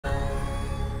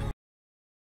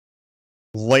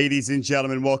Ladies and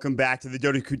gentlemen, welcome back to the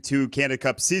Dota 2 Canada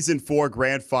Cup Season 4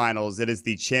 Grand Finals. It is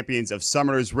the champions of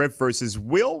Summoner's Rift versus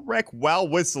Whreck while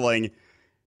whistling.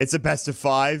 It's a best of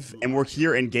 5, and we're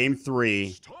here in Game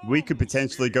 3. We could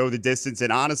potentially go the distance,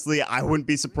 and honestly, I wouldn't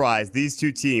be surprised. These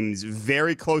two teams,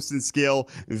 very close in skill,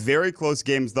 very close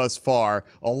games thus far.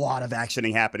 A lot of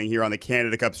actioning happening here on the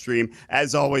Canada Cup stream.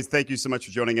 As always, thank you so much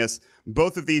for joining us.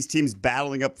 Both of these teams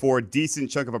battling up for a decent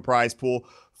chunk of a prize pool.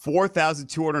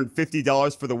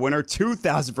 $4,250 for the winner,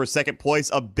 $2,000 for second place,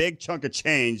 a big chunk of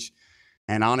change.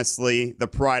 And honestly, the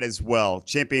pride as well.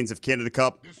 Champions of Canada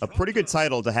Cup, a pretty good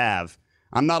title to have.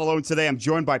 I'm not alone today. I'm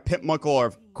joined by Pimp Muckle,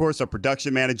 of course, our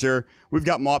production manager. We've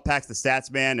got Mawpax, the stats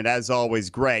man, and as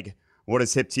always, Greg. What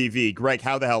is Hip TV? Greg,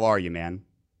 how the hell are you, man?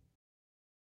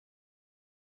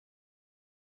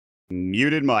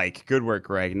 Muted mic. Good work,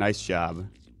 Greg. Nice job.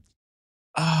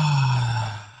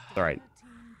 All right.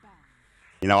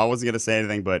 You know, I wasn't going to say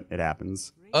anything, but it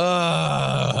happens.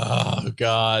 Oh,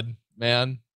 God,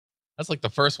 man. That's like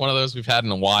the first one of those we've had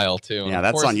in a while, too. Yeah,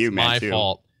 that's on you, man, my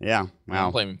fault. Yeah, wow.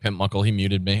 I'm blaming Pimp Muckle. He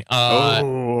muted me.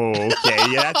 Oh,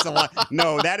 okay. Yeah, that's a lie.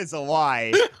 No, that is a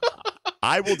lie.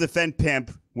 I will defend Pimp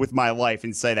with my life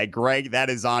and say that, Greg, that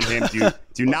is on him.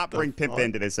 Do not bring Pimp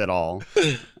into this at all.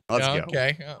 Let's go.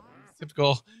 Okay.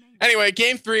 Typical. Anyway,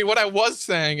 Game 3, what I was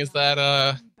saying is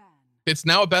that it's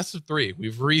now a best of 3.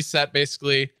 We've reset,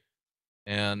 basically.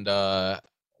 And,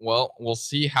 well, we'll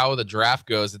see how the draft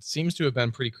goes. It seems to have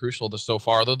been pretty crucial so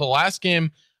far. Though the last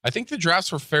game, I think the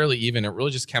drafts were fairly even. It really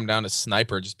just came down to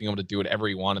Sniper just being able to do whatever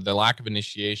he wanted. The lack of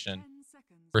initiation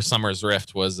for Summer's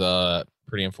Rift was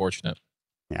pretty unfortunate.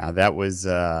 Yeah, that was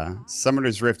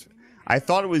Summoner's Rift. I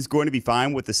thought it was going to be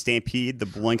fine with the Stampede, the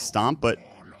Blink Stomp, but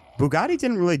Bugatti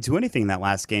didn't really do anything in that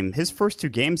last game. His first 2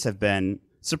 games have been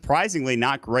surprisingly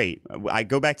not great. I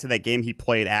go back to that game he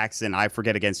played Axe, and I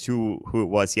forget against who it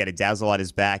was. He had a Dazzle at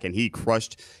his back, and he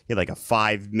crushed. He had like a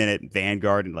 5-minute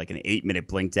Vanguard and like an 8-minute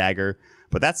Blink Dagger.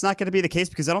 But that's not going to be the case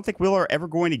because I don't think Will are ever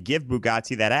going to give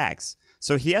Bugatti that Axe.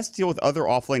 So he has to deal with other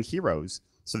offlane heroes.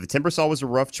 So the Timbersaw was a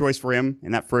rough choice for him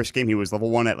in that first game. He was level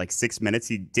 1 at like 6 minutes.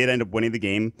 He did end up winning the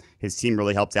game. His team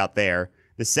really helped out there.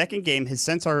 The second game, his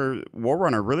Centaur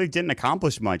Warrunner really didn't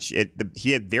accomplish much.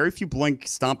 He had very few Blink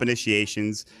Stomp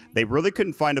initiations. They really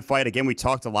couldn't find a fight. Again, we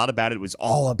talked a lot about it. It was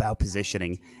all about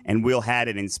positioning, and Wheel had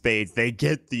it in spades. They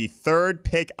get the 3rd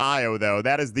pick IO, though.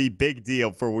 That is the big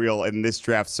deal for Wheel in this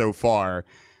draft so far,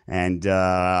 and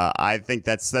I think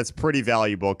that's pretty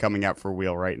valuable coming out for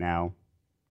Wheel right now.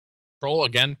 Troll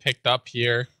again picked up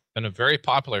here. Been a very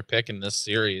popular pick in this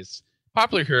series.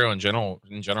 Popular hero in general,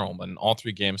 but in all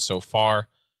 3 games so far.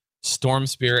 Storm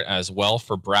Spirit as well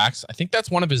for Brax. I think that's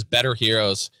one of his better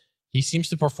heroes. He seems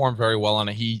to perform very well on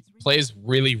it. He plays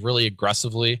really, really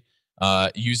aggressively,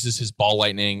 uses his Ball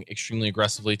Lightning extremely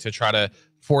aggressively to try to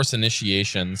force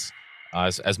initiations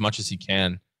as much as he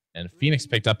can. And Phoenix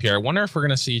picked up here. I wonder if we're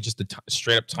going to see just a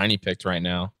straight up Tiny picked right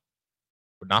now.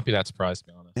 Would not be that surprised, to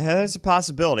be honest. Yeah, there's a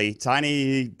possibility.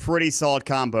 Tiny, pretty solid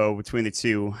combo between the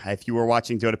two. If you were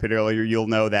watching Dota Pit earlier, you'll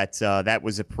know that that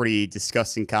was a pretty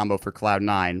disgusting combo for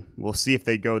Cloud9. We'll see if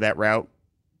they go that route.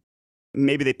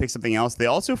 Maybe they pick something else. They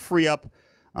also free up...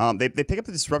 they pick up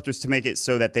the Disruptors to make it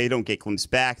so that they don't get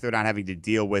glimpsed back. They're not having to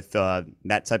deal with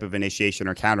that type of initiation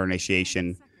or counter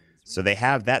initiation. So they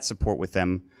have that support with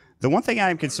them. The one thing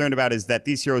I'm concerned about is that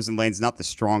these heroes in lane's not the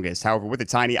strongest. However, with the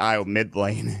Tiny IO mid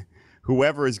lane...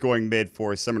 Whoever is going mid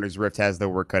for Summoner's Rift has their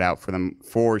work cut out for them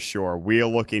for sure. We're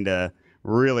looking to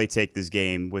really take this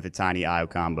game with a Tiny IO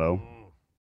combo.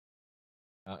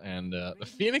 And the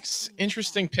Phoenix,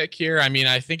 interesting pick here. I mean,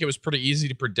 I think it was pretty easy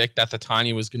to predict that the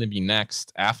Tiny was going to be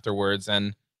next afterwards.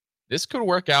 And this could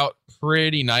work out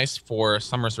pretty nice for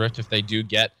Summoner's Rift if they do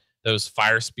get those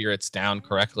Fire Spirits down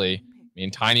correctly. I mean,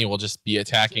 Tiny will just be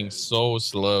attacking so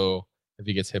slow if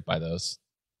he gets hit by those.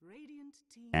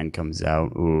 And comes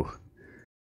out. Ooh.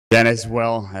 Then as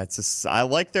well, I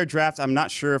like their draft. I'm not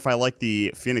sure if I like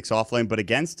the Phoenix offlane, but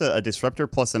against a Disruptor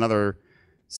plus another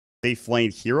safe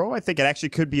lane hero, I think it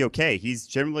actually could be okay. He's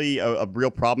generally a real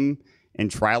problem in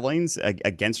trial lanes,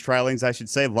 against trial lanes, I should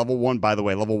say. Level 1, by the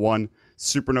way, level 1,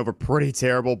 Supernova, pretty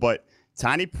terrible, but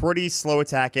Tiny, pretty slow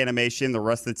attack animation. The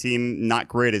rest of the team, not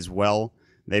great as well.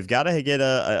 They've got to get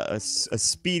a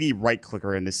speedy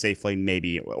right-clicker in the safe lane,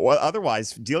 maybe. Well,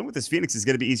 otherwise, dealing with this Phoenix is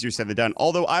going to be easier said than done.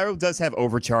 Although Iro does have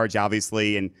overcharge,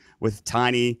 obviously, and with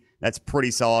Tiny, that's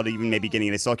pretty solid, even maybe getting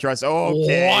an Assault Cuirass. Oh,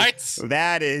 okay. What?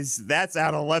 That's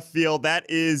out of left field. That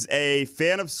is a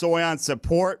fan of Soyon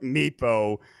support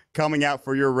Meepo coming out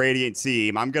for your Radiant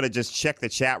team. I'm going to just check the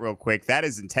chat real quick. That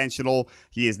is intentional.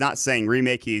 He is not saying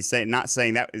remake. He is not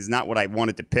saying that is not what I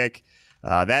wanted to pick.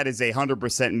 That is 100%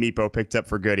 Meepo picked up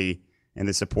for Goody in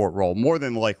the support role. More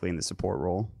than likely in the support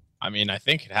role. I mean, I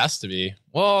think it has to be.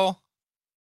 Well,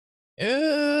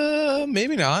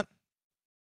 maybe not.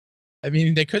 I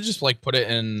mean, they could just like put it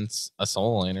in a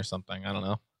solo lane or something. I don't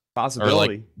know.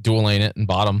 Possibility. Or like dual lane it and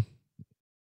bottom.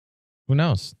 Who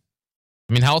knows?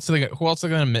 I mean, who else are they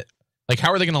going to like?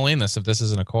 How are they going to lane this if this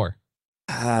isn't a core?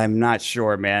 I'm not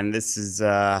sure, man. This is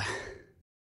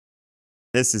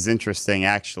interesting,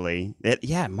 actually.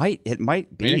 It might be. I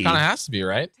mean, it kind of has to be,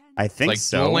 right? I think like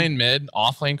so. Dual lane mid,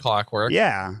 off lane clockwork.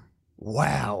 Yeah.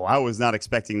 Wow, I was not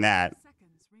expecting that.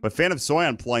 But Fan of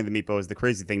Soyan playing the Meepo is the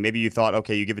crazy thing. Maybe you thought,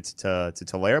 okay, you give it to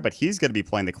Talair, but he's going to be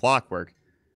playing the clockwork.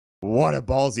 What a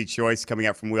ballsy choice coming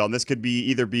out from Wheel. And this could be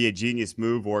either be a genius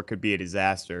move or it could be a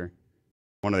disaster.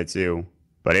 One of the two.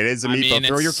 But it is a Meepo.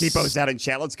 Throw your Keepos out in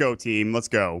chat. Let's go, team. Let's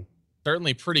go.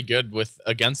 Certainly pretty good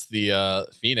against the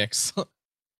Phoenix.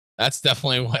 That's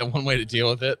definitely one way to deal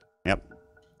with it. Yep.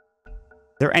 Is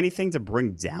there anything to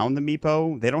bring down the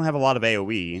Meepo? They don't have a lot of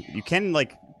AoE. You can,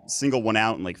 like, single one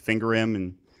out and, like, finger him,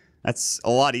 and that's a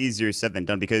lot easier said than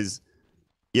done because,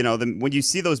 you know, when you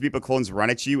see those Meepo clones run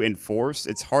at you in force,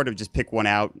 it's hard to just pick one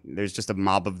out. There's just a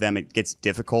mob of them. It gets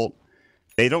difficult.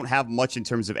 They don't have much in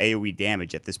terms of AoE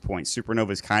damage at this point. Supernova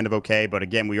is kind of okay, but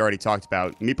again, we already talked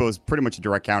about Meepo is pretty much a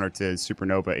direct counter to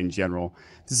Supernova in general.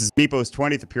 This is Meepo's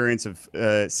 20th appearance of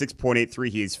 6.83.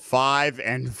 He is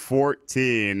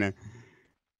 5-14.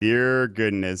 Dear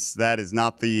goodness, that is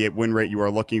not the win rate you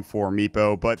are looking for,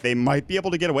 Meepo, but they might be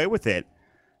able to get away with it.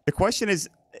 The question is,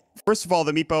 first of all,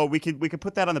 the Meepo, we could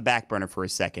put that on the back burner for a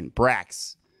second.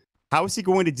 Brax. How is he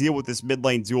going to deal with this mid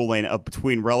lane dual lane up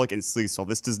between Relic and Sleesel?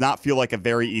 This does not feel like a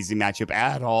very easy matchup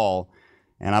at all.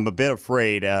 And I'm a bit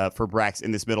afraid for Brax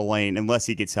in this middle lane unless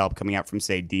he gets help coming out from,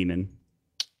 say, Demon.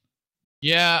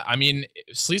 Yeah, I mean,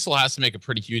 Sleesel has to make a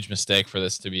pretty huge mistake for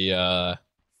this to be, I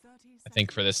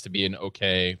think, for this to be an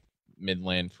okay mid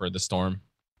lane for the Storm.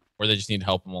 Or they just need to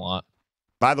help him a lot.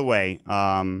 By the way,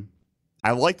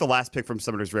 I like the last pick from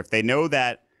Summoner's Rift. They know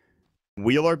that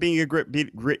Wheel are being a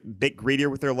bit greedier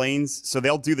with their lanes, so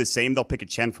they'll do the same. They'll pick a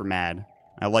Chen for Mad.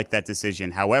 I like that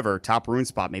decision. However, top rune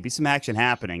spot, maybe some action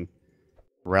happening.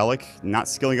 Relic not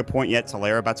skilling a point yet.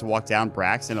 Talair about to walk down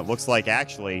Brax, and it looks like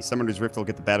actually Summoner's Rift will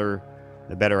get the better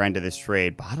end of this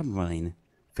trade. Bottom lane,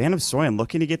 Fan of Soyan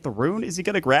looking to get the rune. Is he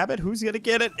going to grab it? Who's going to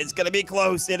get it? It's going to be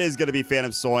close. It is going to be Fan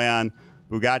of Soyan.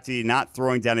 Bugatti not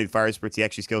throwing down any fire spirits. He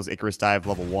actually skills Icarus Dive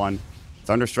level 1.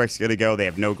 Thunderstrike's going to go. They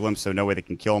have no glimpse, so no way they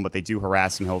can kill him, but they do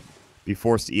harass him. He'll be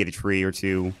forced to eat a tree or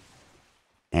two.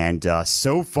 And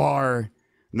so far,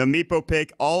 the Meepo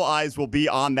pick, all eyes will be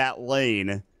on that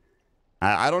lane.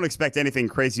 I don't expect anything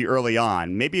crazy early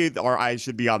on. Maybe our eyes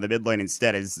should be on the mid lane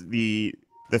instead, as the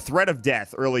threat of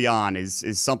death early on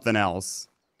is something else.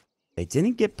 They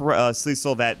didn't get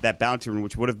Sleesel that bounty rune,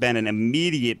 which would have been an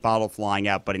immediate bottle flying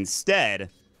out, but instead,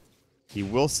 he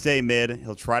will stay mid.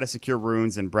 He'll try to secure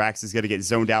runes, and Brax is going to get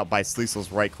zoned out by Sleesel's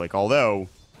right click, although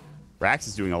Brax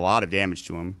is doing a lot of damage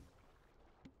to him.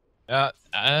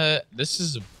 This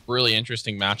is a really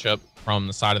interesting matchup from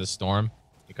the side of the Storm,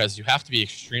 because you have to be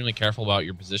extremely careful about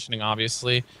your positioning,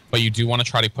 obviously, but you do want to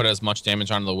try to put as much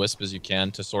damage onto the Wisp as you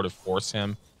can to sort of force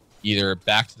him either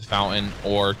back to the fountain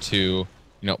or to,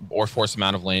 or force him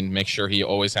out of lane, make sure he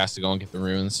always has to go and get the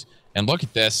runes. And look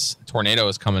at this. Tornado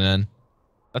is coming in.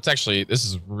 This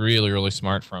is really, really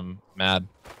smart from Mad.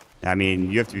 I mean,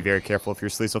 you have to be very careful if you're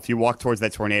Sleesel. If you walk towards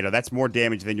that tornado, that's more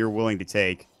damage than you're willing to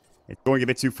take. It's going a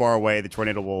bit too far away. The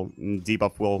tornado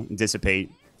debuff will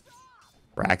dissipate.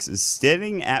 Brax is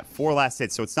sitting at 4 last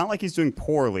hits, so it's not like he's doing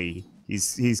poorly.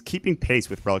 He's keeping pace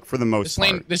with Relic for the most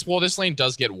part. This lane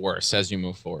does get worse as you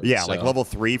move forward. Yeah, so. Like level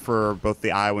 3 for both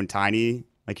the Io and Tiny.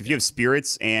 Like if you have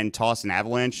Spirits and Toss and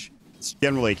Avalanche, it's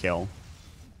generally a kill.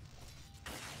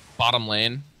 Bottom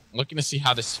lane, looking to see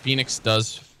how this Phoenix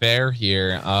does fare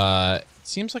here. It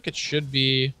seems like it should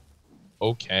be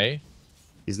okay.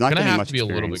 He's not going to have to be a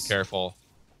little bit careful.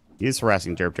 He is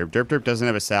harassing Derp Derp. Derp Derp doesn't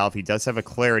have a salve. He does have a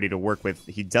clarity to work with.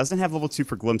 He doesn't have level 2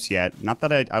 for Glimpse yet. Not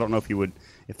that I don't know if he would,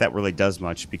 if that really does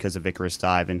much because of Icarus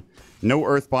Dive. And no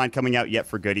Earthbind coming out yet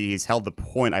for Goody. He's held the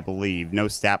point, I believe. No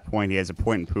stat point. He has a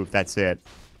point and poof. That's it.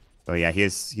 So yeah,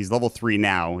 he's level 3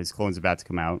 now. His clone's about to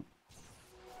come out.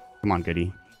 Come on,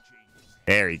 Goody.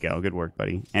 There you go. Good work,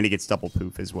 buddy. And he gets double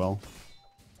poof as well.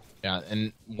 Yeah,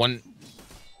 and one,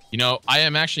 I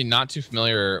am actually not too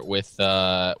familiar with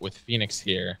Phoenix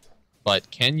here, but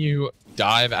can you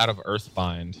dive out of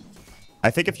Earthbind?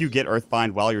 I think if you get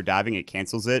Earthbind while you're diving, it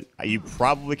cancels it. You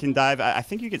probably can dive. I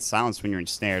think you get silenced when you're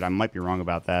ensnared. I might be wrong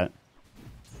about that.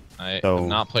 I have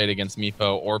not played against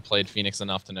Meepo or played Phoenix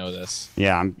enough to know this.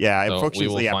 Yeah, yeah. So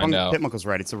Unfortunately, yeah. Pitmuckle's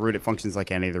right. It's a route. It functions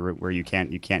like any other route where you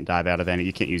can't dive out of any.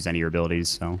 You can't use any of your abilities.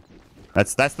 So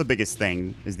that's the biggest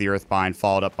thing is the Earthbind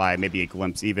followed up by maybe a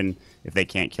glimpse, even if they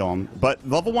can't kill him. But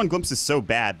level 1 glimpse is so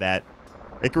bad that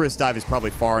Icarus dive is probably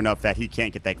far enough that he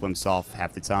can't get that glimpse off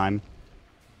half the time.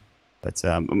 But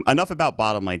enough about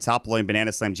bottom lane. Top lane,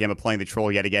 Banana Slam Jamma playing the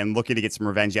troll yet again, looking to get some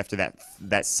revenge after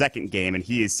that second game, and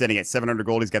he is sitting at 700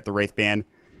 gold. He's got the Wraith Band.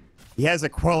 He has a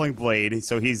Quelling Blade,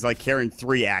 so he's like carrying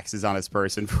 3 axes on his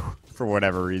person for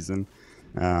whatever reason.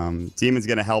 Demon's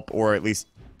going to help, or at least,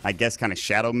 I guess, kind of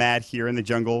Shadow Mad here in the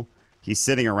jungle. He's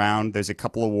sitting around. There's a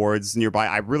couple of wards nearby.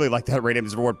 I really like that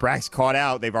Radiant's ward. Brax caught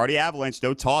out. They've already avalanched.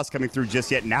 No toss coming through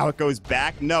just yet. Now it goes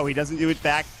back. No, he doesn't do it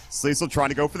back. Sleesel trying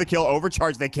to go for the kill.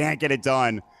 Overcharge. They can't get it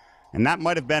done. And that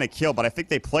might have been a kill, but I think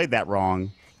they played that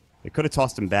wrong. They could have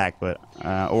tossed him back, but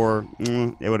it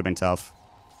would have been tough.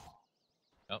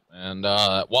 Yep. And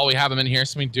while we have him in here,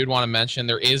 something we do want to mention,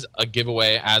 there is a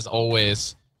giveaway, as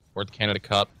always, for the Canada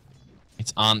Cup.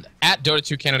 It's on at Dota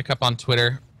 2 Canada Cup on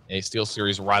Twitter. A Steel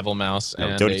Series rival mouse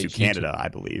and Dota 2 Canada, I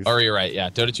believe. Oh, you're right. Yeah,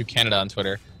 Dota 2 Canada on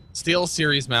Twitter. Steel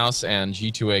Series mouse and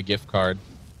G2A gift card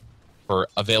for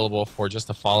available for just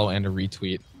a follow and a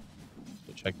retweet.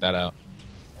 So check that out.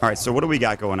 All right, so what do we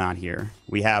got going on here?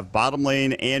 We have bottom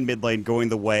lane and mid lane going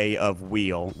the way of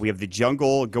Wheel. We have the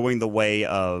jungle going the way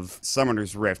of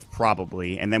Summoner's Rift,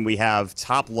 probably. And then we have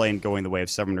top lane going the way of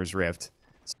Summoner's Rift.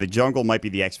 So the jungle might be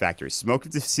the X factor. Smoke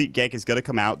of Deceit gank is going to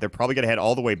come out. They're probably going to head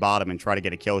all the way bottom and try to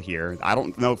get a kill here. I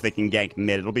don't know if they can gank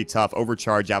mid. It'll be tough.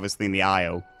 Overcharge, obviously, in the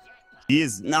IO. He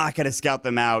is not going to scout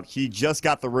them out. He just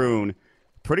got the rune.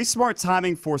 Pretty smart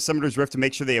timing for Summoner's Rift to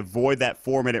make sure they avoid that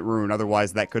 4-minute rune.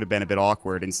 Otherwise, that could have been a bit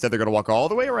awkward. Instead, they're going to walk all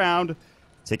the way around,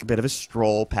 take a bit of a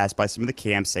stroll, pass by some of the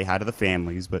camps, say hi to the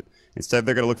families. But instead,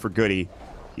 they're going to look for Goody.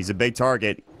 He's a big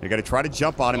target. They're going to try to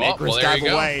jump on him. Icarus dive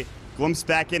away. Glimpse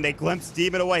back in. They glimpse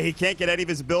Demon away. He can't get any of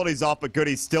his abilities off, but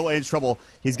Goody's still in trouble.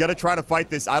 He's going to try to fight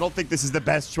this. I don't think this is the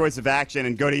best choice of action,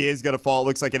 and Goody is going to fall. It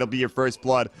looks like it'll be your first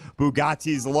blood.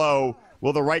 Bugatti's low.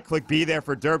 Will the right click be there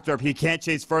for Derp Derp? He can't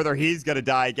chase further. He's going to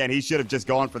die again. He should have just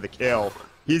gone for the kill.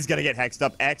 He's going to get hexed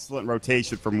up. Excellent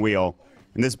rotation from Wheel.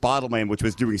 And this bottom lane, which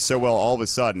was doing so well all of a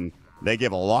sudden, they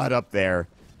give a lot up there.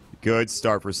 Good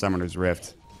start for Summoner's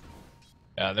Rift.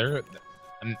 Yeah, they're...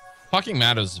 Fucking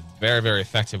Mad is very, very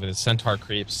effective with his Centaur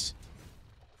creeps.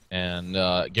 And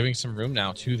giving some room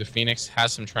now to the Phoenix.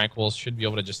 Has some Tranquils. Should be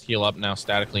able to just heal up now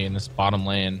statically in this bottom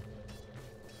lane.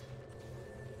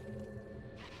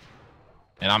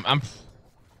 And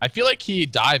I feel like he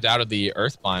dived out of the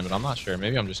Earthbind, but I'm not sure.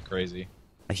 Maybe I'm just crazy.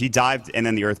 He dived and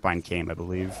then the Earthbind came, I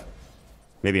believe.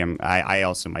 Maybe I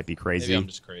also might be crazy. Maybe I'm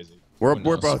just crazy. We're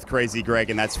both crazy,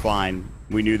 Greg, and that's fine.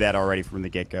 We knew that already from the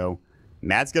get-go.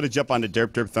 Matt's going to jump onto Derp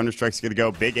Derp. Thunderstrike's going to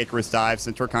go. Big Icarus dive.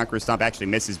 Centaur Conqueror Stomp actually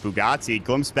misses. Bugatti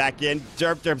glimpse back in.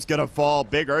 Derp Derp's going to fall.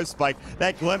 Big Earth Spike.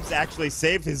 That glimpse actually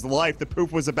saved his life. The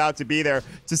poop was about to be there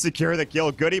to secure the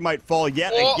kill. Goody might fall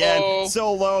yet again.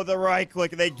 So low, the right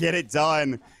click. They get it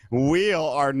done. Wheel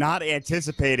are not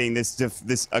anticipating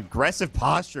this aggressive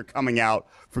posture coming out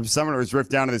from Summoner's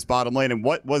Rift down to this bottom lane, and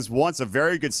what was once a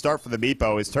very good start for the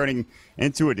Meepo is turning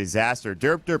into a disaster.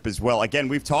 Derp Derp as well. Again,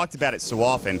 we've talked about it so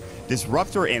often.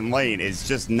 Disruptor in lane is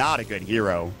just not a good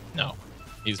hero. No,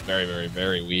 he's very, very,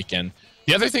 very weak. And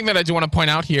the other thing that I do want to point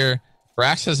out here,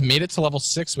 Brax has made it to level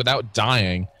 6 without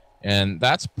dying, and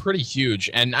that's pretty huge.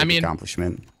 And I mean,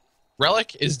 accomplishment.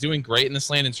 Relic is doing great in this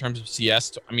lane in terms of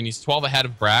CS. I mean, he's 12 ahead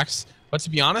of Brax, but to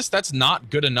be honest, that's not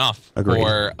good enough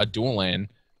for a dual lane.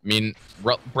 I mean,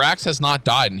 Brax has not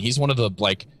died, and he's one of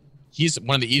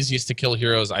the easiest to kill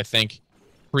heroes, I think,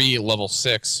 pre-level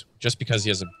 6, just because he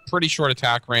has a pretty short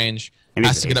attack range, and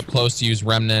has to get up close to use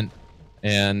Remnant,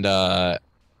 and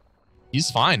he's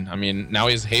fine. I mean, now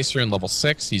he has Haster in level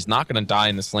 6. He's not going to die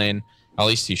in this lane. At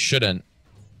least he shouldn't.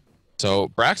 So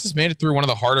Brax has made it through one of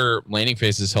the harder laning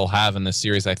phases he'll have in this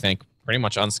series, I think, pretty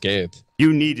much unscathed.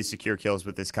 You need to secure kills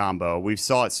with this combo. We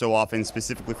saw it so often,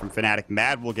 specifically from Fnatic.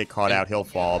 Mad will get caught out, he'll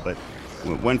fall, but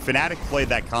when Fnatic played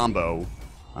that combo,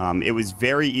 it was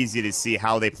very easy to see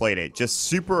how they played it. Just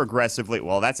super aggressively.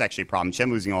 Well, that's actually a problem.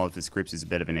 Chen losing all of his creeps is a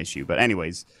bit of an issue. But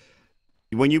anyways,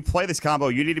 when you play this combo,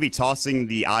 you need to be tossing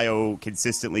the IO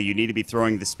consistently. You need to be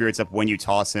throwing the spirits up when you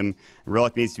toss him.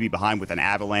 Relic needs to be behind with an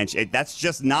avalanche. That's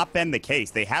just not been the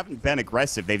case. They haven't been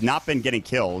aggressive. They've not been getting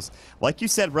kills. Like you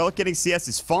said, Relic getting CS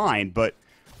is fine, but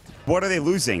what are they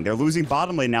losing? They're losing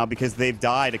bottom lane now because they've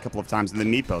died a couple of times in the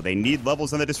Meepo. They need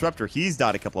levels on the Disruptor. He's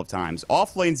died a couple of times.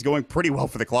 Off lane's going pretty well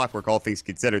for the Clockwork, all things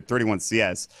considered, 31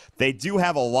 CS. They do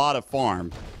have a lot of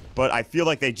farm. but I feel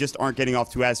like they just aren't getting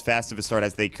off to as fast of a start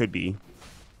as they could be.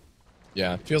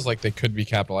 Yeah, it feels like they could be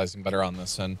capitalizing better on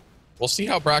this, and we'll see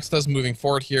how Brax does moving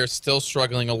forward here. Still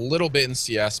struggling a little bit in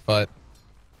CS, but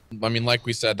I mean, like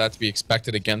we said, that's to be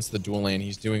expected against the dual lane.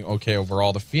 He's doing okay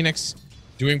overall. The Phoenix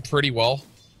doing pretty well,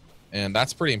 and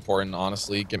that's pretty important,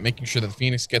 honestly. Making sure that the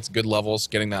Phoenix gets good levels,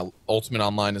 getting that ultimate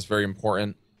online is very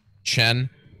important. Chen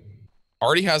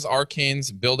already has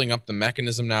arcanes, building up the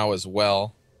mechanism now as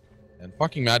well. And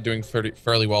fucking Mad doing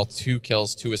fairly well. 2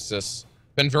 kills, 2 assists.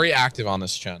 Been very active on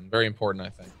this Chen. Very important, I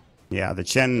think. Yeah, the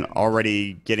Chen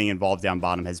already getting involved down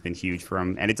bottom has been huge for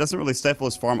him, and it doesn't really stifle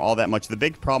his farm all that much. The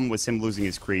big problem was him losing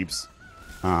his creeps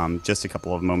just a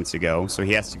couple of moments ago, so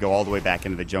he has to go all the way back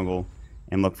into the jungle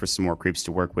and look for some more creeps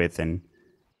to work with, and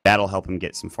that'll help him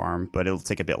get some farm, but it'll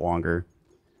take a bit longer.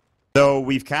 So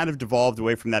we've kind of devolved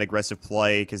away from that aggressive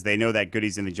play because they know that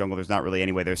Goody's in the jungle. There's not really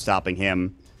any way they're stopping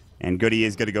him, and Goody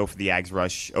is going to go for the Ags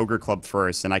Rush, Ogre Club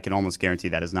first, and I can almost guarantee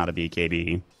that is not a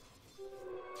BKB.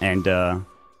 And,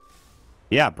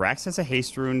 yeah, Brax has a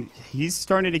haste rune. He's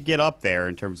starting to get up there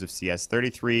in terms of CS.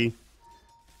 33.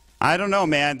 I don't know,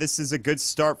 man. This is a good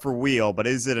start for Wheel, but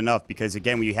is it enough? Because,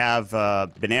 again, we have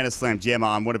Banana Slam Jam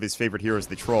on one of his favorite heroes,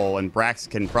 the Troll, and Brax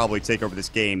can probably take over this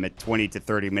game at 20 to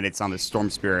 30 minutes on the Storm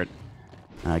Spirit,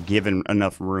 given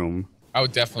enough room. I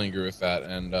would definitely agree with that.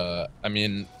 And, I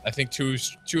mean, I think two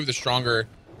of the stronger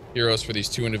heroes for these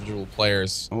 2 individual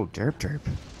players. Oh, derp.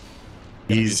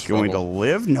 He's going to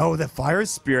live? No, the Fire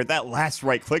Spirit. That last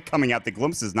right click coming out the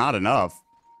glimpse is not enough.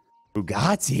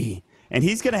 Bugatti. And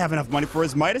he's going to have enough money for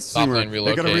his Midas sooner.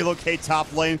 They're going to relocate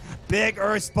top lane. Big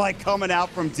Earth Spike coming out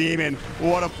from Demon.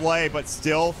 What a play. But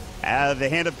still, the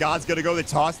Hand of God's going to go. The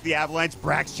toss, the Avalanche.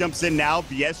 Brax jumps in now.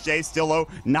 BSJ still low.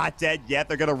 Not dead yet.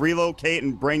 They're going to relocate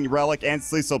and bring Relic and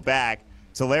Sleesel back.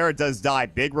 Talera does die.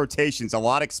 Big rotations. A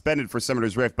lot expended for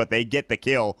Summoner's Rift, but they get the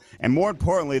kill. And more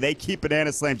importantly, they keep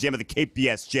Banana Slam Jam of the Cape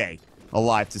BSJ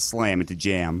alive to slam into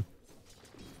Jam.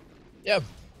 Yeah,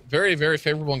 very, very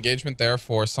favorable engagement there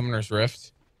for Summoner's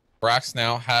Rift. Brax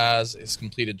now has his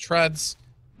completed treads.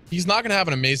 He's not going to have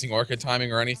an amazing Orca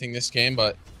timing or anything this game,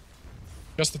 but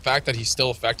just the fact that he's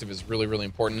still effective is really, really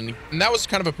important. And that was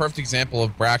kind of a perfect example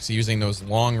of Brax using those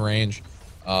long-range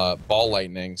ball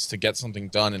lightnings to get something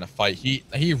done in a fight.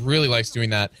 He really likes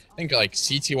doing that. I think like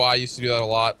CTY used to do that a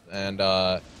lot,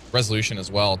 and Resolution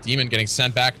as well. Demon getting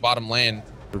sent back bottom lane.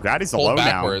 Bugatti's alone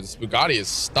backwards. Now. Bugatti is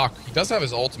stuck. He does have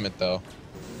his ultimate though.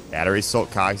 Battery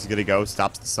Salt Cogs is gonna go,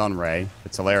 stops the Sun Ray.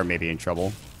 But Talera may be in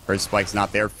trouble. First Spike's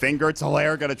not there. Finger,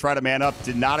 Talera gonna try to man up.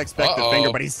 Did not expect the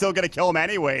Finger, but he's still gonna kill him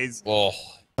anyways. Oh.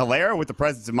 Talera with the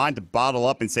presence of mind to bottle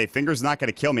up and say, Finger's not going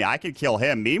to kill me. I can kill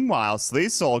him. Meanwhile,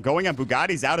 Sleesel going on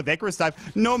Bugatti's out of Icarus dive.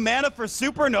 No mana for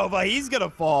Supernova. He's going to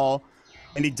fall.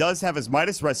 And he does have his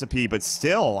Midas recipe, but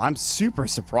still, I'm super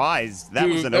surprised. That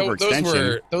was an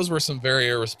overextension. Those were some very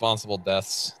irresponsible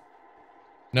deaths.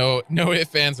 No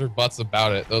ifs, ands, or buts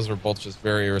about it. Those were both just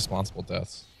very irresponsible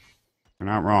deaths. You're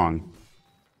not wrong.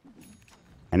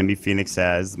 Enemy Phoenix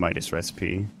has the Midas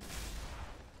recipe.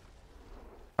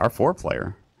 Our 4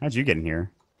 player. How'd you get in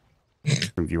here?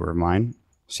 From viewer of mine.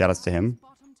 Shoutouts to him.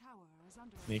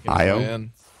 Io.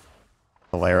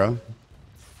 Valera.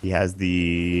 He has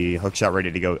the hookshot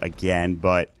ready to go again,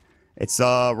 but it's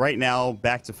right now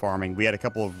back to farming. We had a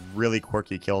couple of really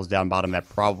quirky kills down bottom that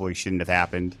probably shouldn't have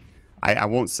happened. I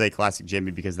won't say classic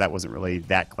Jimmy because that wasn't really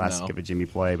that classic of a Jimmy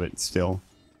play, but still.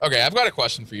 Okay, I've got a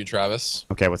question for you, Travis.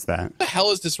 Okay, what's that? What the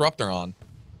hell is Disruptor on?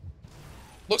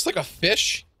 Looks like a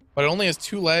fish. But it only has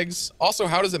 2 legs. Also,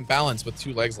 how does it balance with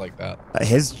 2 legs like that?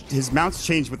 His mounts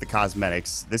changed with the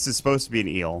cosmetics. This is supposed to be an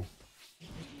eel.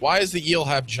 Why does the eel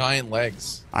have giant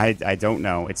legs? I don't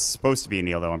know. It's supposed to be an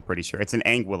eel, though, I'm pretty sure. It's an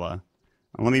anguilla.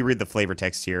 Let me read the flavor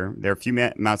text here. There are a few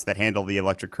mounts that handle the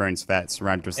electric currents that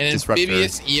surround Disruptor. An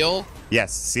amphibious eel?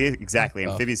 Yes, see, exactly.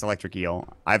 Amphibious electric eel.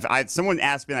 Someone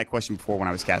asked me that question before when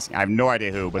I was casting. I have no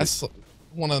idea who, but that's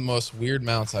one of the most weird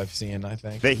mounts I've seen, I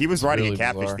think. He was riding really a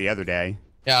catfish bizarre. The other day.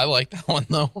 Yeah, I like that one,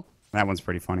 though. That one's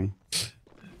pretty funny.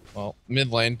 Well,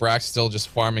 mid lane, Brax still just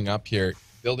farming up here.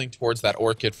 Building towards that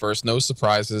Orchid first. No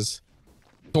surprises.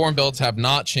 Storm builds have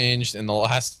not changed in the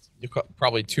last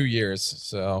probably 2 years,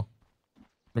 so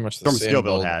pretty much the Storm same skill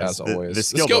build build has. as always. The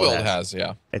skill build has,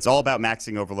 yeah. It's all about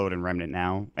maxing Overload and Remnant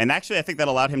now. And actually, I think that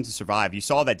allowed him to survive. You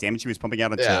saw that damage he was pumping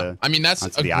out onto I mean, that's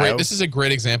this is a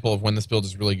great example of when this build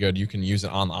is really good. You can use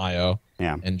it on the IO.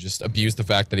 Yeah. And just abuse the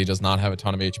fact that he does not have a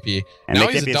ton of HP. And now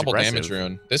he's a double damage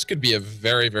rune. This could be a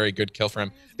very, very good kill for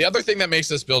him. The other thing that makes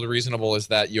this build reasonable is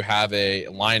that you have a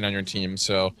Lion on your team.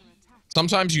 So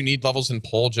sometimes you need levels in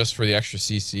pull just for the extra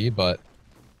CC, but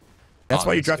That's on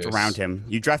why you this draft case. around him.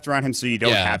 You draft around him so you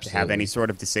don't Yeah, have to have any absolutely. sort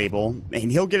of disable,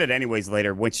 and he'll get it anyways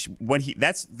later.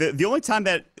 That's the only time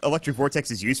that Electric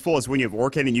Vortex is useful is when you have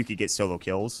Orchid and you could get solo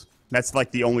kills. That's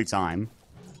like the only time,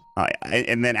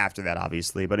 and then after that,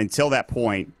 obviously. But until that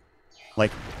point,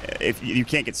 like if you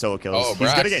can't get solo kills, Oh,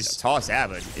 he's gonna get Brax. toss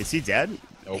Avid. Is he dead?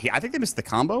 Nope. I think they missed the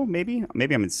combo. Maybe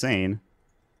I'm insane.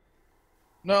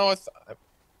 No,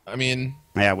 I mean,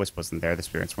 Yeah, Wisp wasn't there. The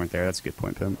spirits weren't there. That's a good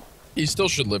point, Pimp. he still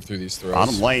should live through these throws.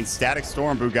 Bottom lane, Static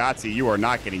Storm, Bugatti. You are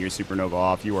not getting your Supernova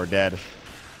off. You are dead.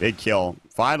 Big kill.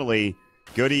 Finally,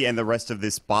 Goody and the rest of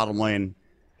this bottom lane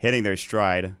hitting their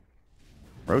stride.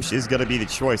 Roche is going to be the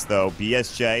choice, though.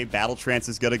 BSJ, Battle Trance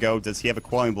is going to go. Does he have a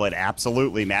Quelling Blade?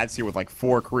 Absolutely. Mad's here with like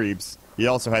 4 creeps. He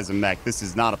also has a mech. This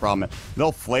is not a problem.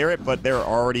 They'll flare it, but they're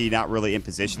already not really in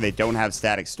position. They don't have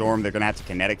Static Storm. They're going to have to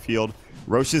Kinetic Field.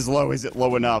 Roche is low. Is it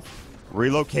low enough?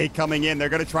 Relocate coming in. They're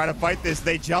going to try to fight this.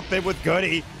 They jump in with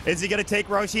Goody. Is he going to take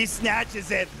Roche? He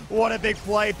snatches it. What a big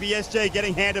play. BSJ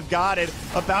getting Hand of Godded.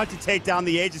 About to take down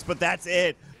the Aegis, but that's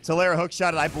it. Talera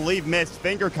hookshot it, I believe, missed.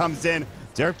 Finger comes in.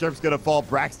 Derp's going to fall.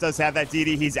 Brax does have that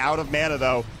DD. He's out of mana,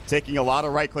 though. Taking a lot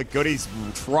of right-click. Goody's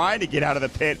trying to get out of the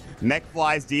pit. Mech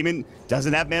flies. Demon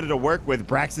doesn't have mana to work with.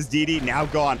 Brax's DD now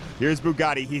gone. Here's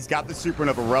Bugatti. He's got the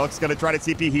Supernova. Relic's going to try to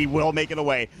TP. He will make it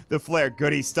away. The flare.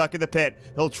 Goody stuck in the pit.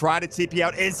 He'll try to TP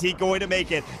out. Is he going to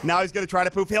make it? Now he's going to try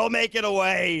to poof. He'll make it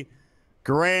away.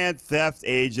 Grand Theft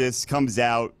Aegis comes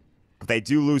out, but they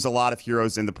do lose a lot of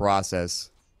heroes in the process.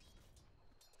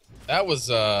 That was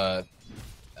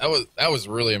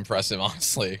really impressive,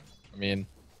 honestly. I mean,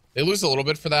 they lose a little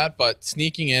bit for that, but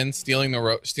sneaking in, stealing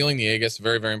the Aegis,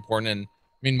 very, very important. And I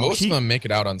mean, most of them make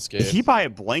it out unscathed. Did he buy a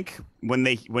blink when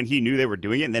he knew they were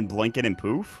doing it, and then blink it and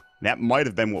poof? That might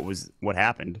have been what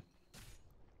happened.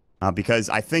 Because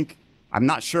I'm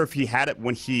not sure if he had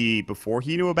it before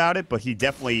he knew about it, but he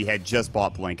definitely had just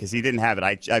bought blink because he didn't have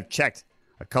it. I've checked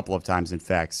a couple of times, in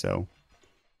fact. So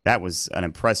that was an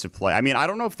impressive play. I mean, I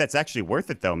don't know if that's actually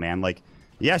worth it though, man. Like,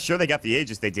 yeah, sure, they got the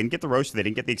Aegis. They didn't get the Roche. They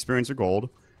didn't get the Experience or Gold.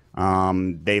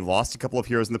 They lost a couple of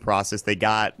heroes in the process. They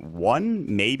got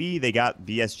one, maybe. They got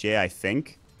BSJ, I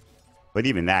think. But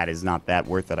even that is not that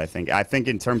worth it, I think. I think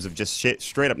in terms of just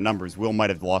straight up numbers, Will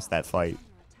might have lost that fight.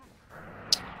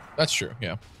 That's true,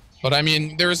 yeah. But I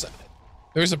mean, there's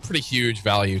a pretty huge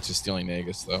value to stealing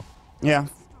Aegis, though. Yeah,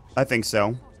 I think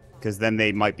so. Because then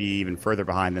they might be even further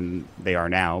behind than they are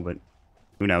now, but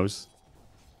who knows?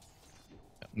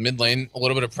 Mid lane, a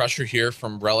little bit of pressure here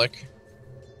from Relic.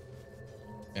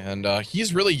 And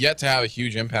he's really yet to have a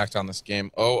huge impact on this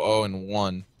game.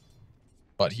 0-0-1.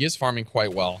 But he is farming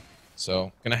quite well.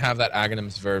 So, gonna have that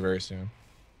Aghanims very, very soon.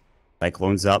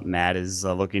 Cyclone's up. Matt is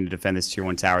looking to defend this tier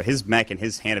 1 tower. His mech and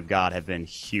his Hand of God have been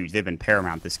huge. They've been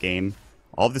paramount this game.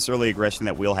 All of this early aggression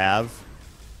that we'll have,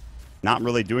 not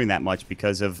really doing that much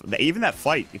because of even that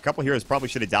fight. A couple heroes probably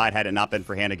should have died had it not been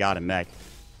for Hand of God and mech.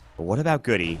 But what about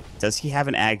Goody? Does he have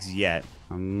an Ags yet?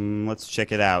 Let's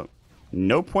check it out.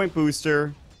 No point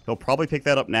booster. He'll probably pick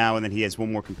that up now, and then he has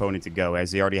one more component to go,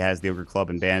 as he already has the Ogre Club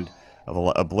and Band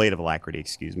of a Blade of Alacrity,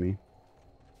 excuse me.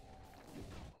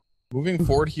 Moving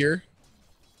forward here,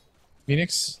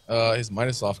 Phoenix, his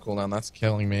Midas off cooldown. That's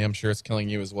killing me. I'm sure it's killing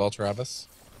you as well, Travis.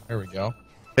 There we go.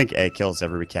 I think A kills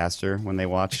every caster when they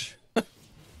watch.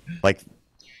 Like,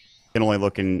 can only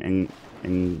look and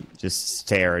just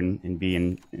stare and be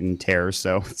in terror,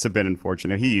 so it's a bit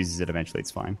unfortunate. He uses it eventually,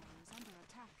 it's fine.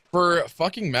 For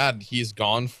fucking Mad, he's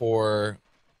gone for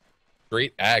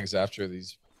great Ags after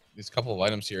these couple of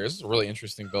items here. This is a really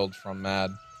interesting build from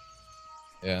Mad.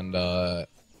 And I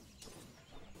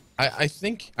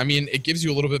think, I mean, it gives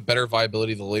you a little bit better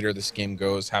viability the later this game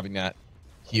goes, having that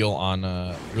heal on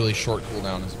a really short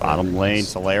cooldown as well. Bottom lane,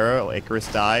 Talera,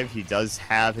 Icarus dive. He does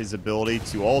have his ability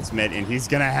to ultimate, and he's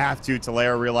going to have to.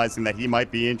 Talera realizing that he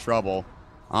might be in trouble.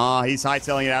 He's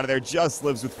hightailing it out of there. Just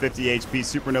lives with 50 HP.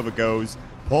 Supernova goes.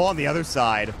 Pull on the other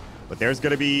side. But there's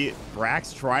going to be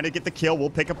Brax trying to get the kill. We'll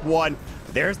pick up one.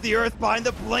 There's the Earthbind,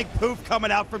 the blink poof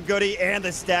coming out from Goody, and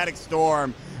the Static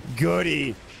Storm.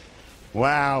 Goody.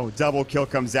 Wow, double kill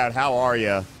comes out. How are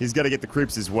you? He's going to get the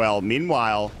creeps as well.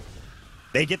 Meanwhile,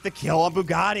 they get the kill on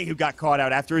Bugatti, who got caught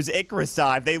out after his Icarus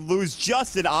dive. They lose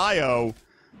just an IO.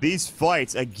 These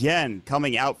fights, again,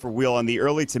 coming out for Wheel in the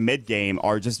early to mid game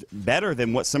are just better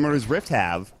than what Summoner's Rift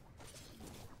have.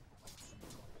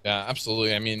 Yeah,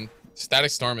 absolutely. I mean, Static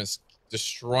Storm is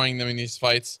destroying them in these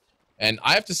fights. And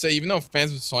I have to say, even though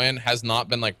Fans of Soyan has not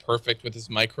been like perfect with his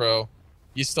micro,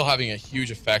 he's still having a huge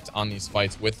effect on these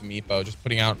fights with Meepo, just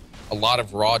putting out a lot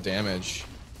of raw damage.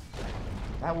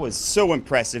 That was so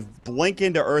impressive. Blink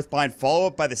into Earthbind, follow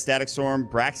up by the Static Storm.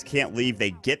 Brax can't leave.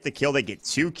 They get the kill. They get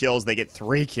 2 kills. They get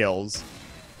 3 kills.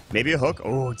 Maybe a hook.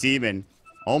 Oh, Demon.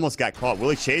 Almost got caught. Will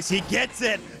he chase? He gets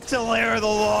it! Talair, the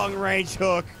long-range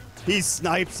hook. He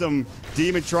snipes him.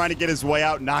 Demon trying to get his way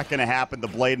out. Not going to happen. The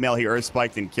Blade Mail, he Earth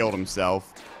Spiked and killed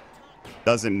himself.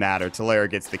 Doesn't matter. Talair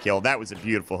gets the kill. That was a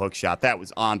beautiful hook shot. That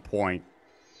was on point.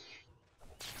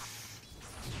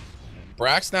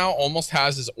 Brax now almost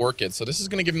has his Orchid, so this is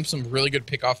going to give him some really good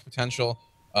pickoff potential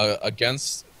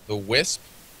against the Wisp,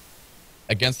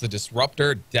 against the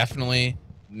Disruptor. Definitely,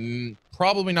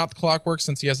 probably not the Clockwork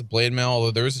since he has a Blade Mail, although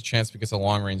there is a chance because of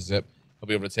long range zip he'll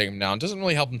be able to take him down. Doesn't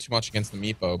really help him too much against the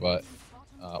Meepo, but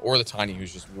or the Tiny,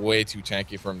 who's just way too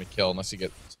tanky for him to kill unless he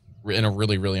gets in a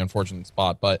really, really unfortunate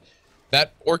spot. But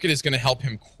that Orchid is going to help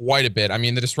him quite a bit. I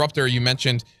mean, the Disruptor, you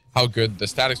mentioned how good the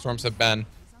Static Storms have been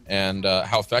and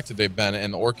how effective they've been,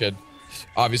 and the Orchid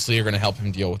obviously are going to help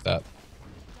him deal with that.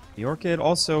 The Orchid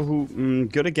also who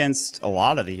good against a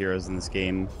lot of the heroes in this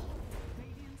game.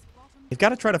 He's got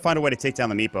to try to find a way to take down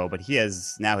the Meepo, but he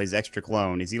has now his extra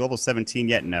clone. Is he level 17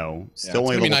 yet? No. Still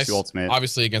only level 2 ultimate.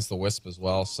 Obviously against the Wisp as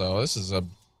well, so this is a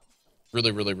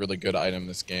really, really, really good item in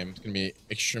this game. It's going to be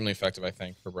extremely effective, I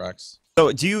think, for Brax.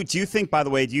 So do you think, by the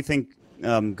way,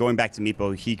 going back to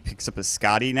Meepo, he picks up a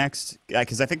Scotty next?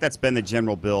 Because I think that's been the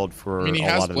general build for a lot of the he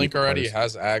has Blink already. He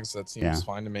players. has Ags. That seems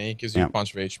fine to me. He gives you a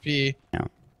bunch of HP. Yeah.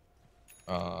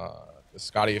 The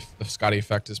Scotty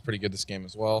effect is pretty good this game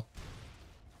as well.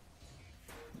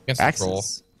 Against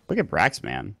Brax look at Brax,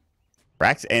 man.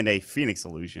 Brax and a Phoenix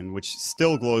illusion, which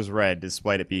still glows red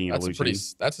despite it being an illusion.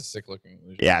 That's a sick looking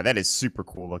illusion. Yeah, that is super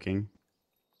cool looking.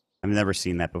 I've never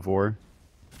seen that before.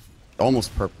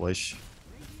 Almost purplish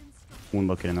when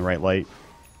looking in the right light.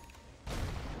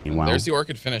 Meanwhile, there's the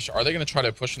Orchid finish. Are they going to try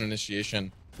to push an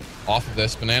initiation off of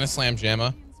this? Banana Slam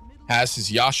Jamma has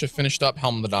his Yasha finished up.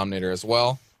 Helm of the Dominator as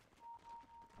well.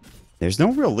 There's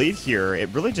no real lead here. It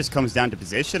really just comes down to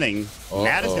positioning.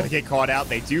 Matt is going to get caught out.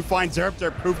 They do find Zerp.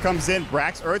 Zerp Poof comes in.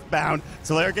 Brax Earthbound.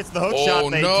 Talair gets the hook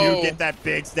shot. They do get that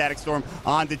big Static Storm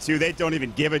onto 2. They don't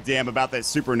even give a damn about that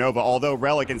Supernova, although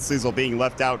Relic and Sleazel being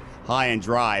left out high and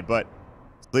dry. But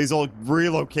Sleazel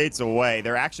relocates away.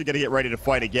 They're actually going to get ready to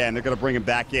fight again. They're going to bring him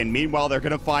back in. Meanwhile, they're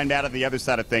going to find out on the other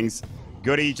side of things.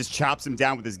 Goody just chops him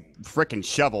down with his frickin'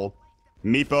 shovel.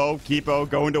 Meepo, Kipo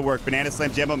going to work. Banana Slam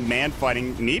Jamma, man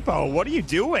fighting. Meepo, what are you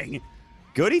doing?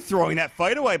 Goody throwing that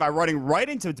fight away by running right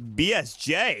into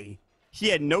BSJ. He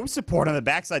had no support on the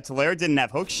backside. Talair didn't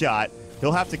have hook shot.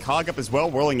 He'll have to cog up as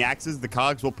well. Whirling axes, the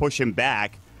cogs will push him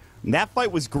back. And that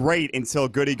fight was great until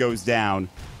Goody goes down.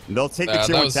 They'll take the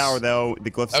tier 1 tower though. The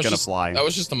glyph's gonna fly. That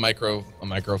was just a micro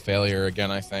failure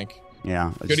again, I think.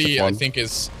 Yeah. Goody, I think,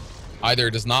 is either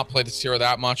does not play the tier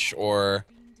that much, or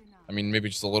I mean, maybe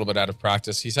just a little bit out of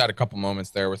practice. He's had a couple moments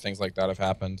there where things like that have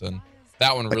happened, and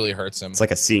that one really hurts him. It's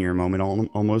like a senior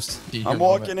moment almost. I'm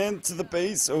walking into the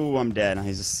base. Oh, I'm dead.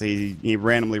 He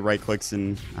randomly right clicks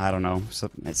and I don't know.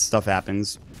 Stuff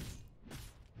happens.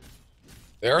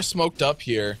 They are smoked up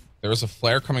here. There was a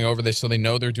flare coming over, so they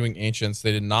know they're doing Ancients.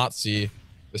 They did not see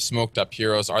the smoked up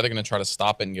heroes. Are they going to try to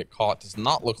stop it and get caught? Does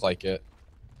not look like it.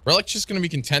 Relic's just going to be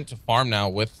content to farm now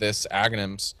with this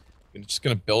Aghanims. Just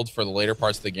going to build for the later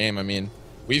parts of the game. I mean,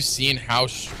 we've seen how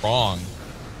strong...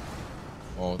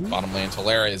 Oh, bottom lane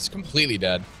Talair is completely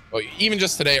dead. But even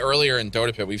just today, earlier in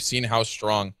Dota Pit, we've seen how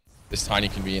strong this Tiny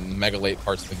can be in the mega late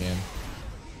parts of the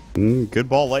game. Good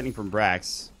ball lightning from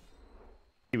Brax.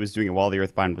 He was doing it while the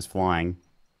Earthbind was flying.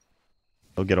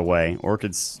 He'll get away.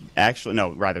 Orchid's actually...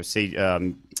 No, rather,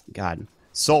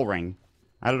 Soul Ring.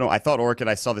 I don't know. I thought Orchid,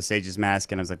 I saw the Sage's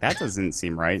Mask, and I was like, that doesn't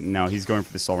seem right. No, he's going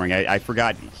for the Soul Ring. I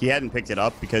forgot he hadn't picked it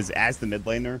up because as the mid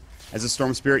laner, as a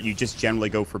Storm Spirit, you just generally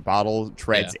go for bottle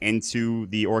treads into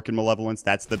the Orchid Malevolence.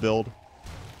 That's the build.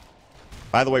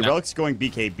 By the way, Relic's going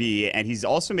BKB, and he's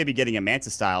also maybe getting a Manta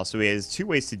style, so he has 2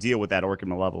 ways to deal with that Orchid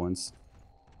Malevolence.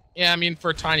 Yeah, I mean,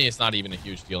 for Tiny, it's not even a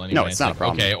huge deal anyway. No, it's not a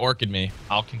problem. Okay, Orchid me.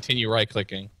 I'll continue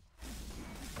right-clicking.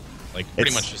 Like,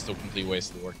 pretty much just a complete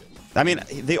waste of the Orchid. I mean,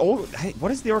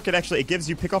 what is the Orchid actually? It gives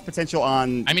you pickoff potential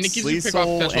on I mean, it gives you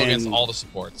pickoff potential against all the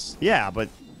supports. Yeah, but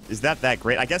is that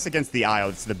great? I guess against the IO,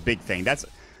 it's the big thing.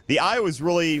 The IO is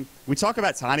really... We talk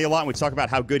about Tiny a lot, and we talk about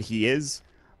how good he is,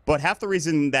 but half the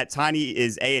reason that Tiny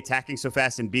is A, attacking so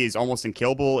fast, and B, is almost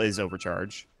unkillable is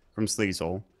Overcharge from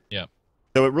Sleazel. Yeah.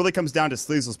 So it really comes down to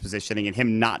Sleazel's positioning and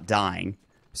him not dying.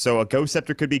 So a Ghost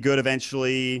Scepter could be good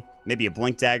eventually. Maybe a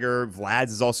Blink Dagger.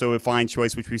 Vlad's is also a fine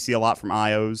choice, which we see a lot from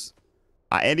IOs.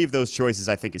 Any of those choices,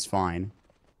 I think, is fine.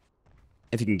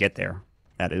 If you can get there,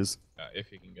 that is. If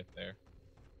you can get there.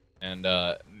 And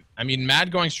I mean,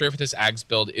 Mad going straight for this Ags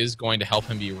build is going to help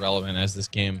him be relevant as this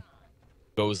game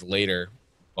goes later,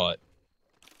 but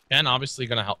Ken obviously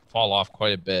going to fall off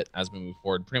quite a bit as we move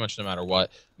forward, pretty much no matter what.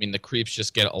 I mean, the creeps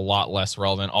just get a lot less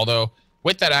relevant, although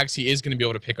with that Axe, he is going to be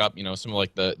able to pick up, you know, some of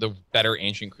like the better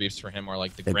ancient creeps for him, or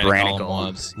like the Granite Golem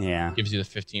ones. Yeah. Gives you the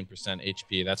 15%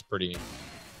 HP. That's pretty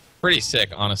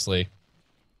sick, honestly.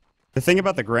 The thing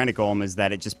about the Granite Golem is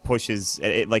that it just pushes,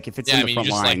 like if it's in the front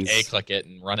lines. You just like A-click it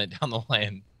and run it down the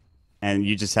lane. And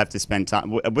you just have to spend time.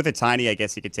 With a Tiny, I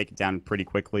guess you could take it down pretty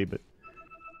quickly, but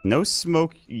no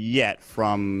smoke yet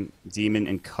from Demon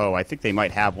and Co. I think they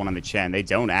might have one on the Chen. They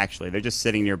don't actually. They're just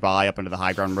sitting nearby up into the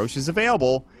high ground. Roche is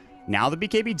available. Now the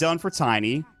BKB done for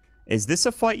Tiny. Is this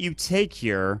a fight you take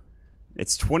here?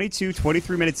 It's 22,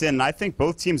 23 minutes in, and I think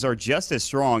both teams are just as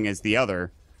strong as the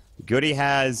other. Goody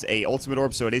has a ultimate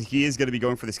orb, so he is going to be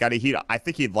going for the Scotty. I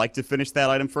think he'd like to finish that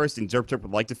item first, and Derp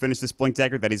would like to finish this Blink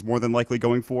Dagger that he's more than likely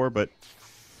going for, but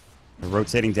they're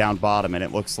rotating down bottom, and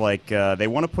it looks like they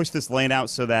want to push this lane out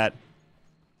so that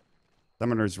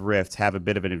Summoner's Rift have a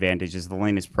bit of an advantage. As the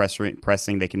lane is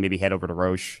pressing, they can maybe head over to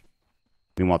Roche.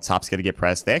 Meanwhile, top's going to get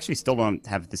pressed. They actually still don't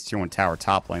have this tier 1 tower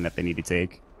top lane that they need to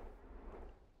take.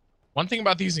 One thing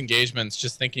about these engagements,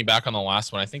 just thinking back on the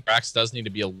last one, I think Brax does need to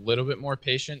be a little bit more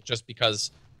patient, just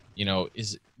because, you know,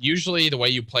 is usually the way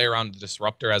you play around the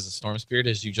Disruptor as a Storm Spirit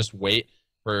is you just wait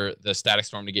for the Static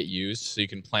Storm to get used so you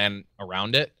can plan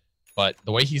around it. But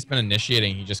the way he's been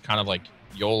initiating, he just kind of like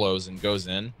YOLOs and goes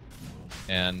in.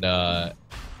 And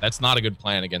that's not a good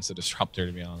plan against a Disruptor,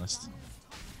 to be honest.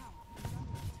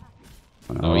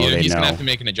 So either he's going to have to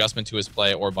make an adjustment to his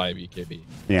play or buy a BKB.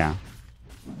 Yeah.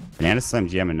 Banana Slam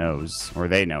Gemma knows, or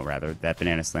they know rather, that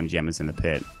Banana Slam Gemma's in the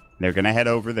pit. They're going to head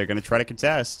over. They're going to try to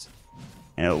contest.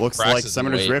 And it looks like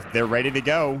Summoner's Rift, they're ready to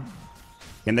go.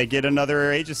 Can they get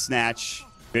another Aegis Snatch?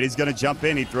 Goody's going to jump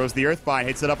in. He throws the Earthbind,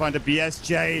 hits it up onto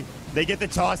BSJ. They get the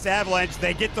Toss Avalanche.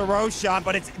 They get the Roshan,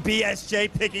 but it's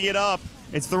BSJ picking it up.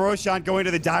 It's the Roshan going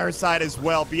to the Dire side as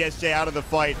well. BSJ out of the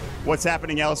fight. What's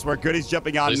happening elsewhere? Goody's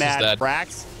jumping on Matt.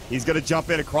 Brax, he's going to jump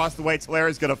in across the way.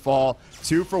 Talera's going to fall.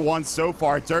 2 for 1 so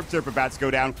far. Derp about to go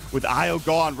down with Io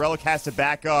gone. Relic has to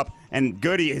back up. And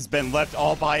Goody has been left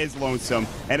all by his lonesome.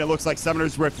 And it looks like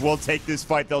Summoner's Rift will take this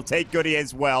fight. They'll take Goody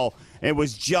as well. It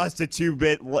was just a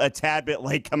tad bit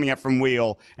late coming up from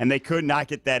Wheel, and they could not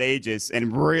get that Aegis.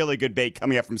 And really good bait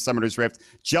coming up from Summoner's Rift,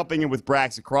 jumping in with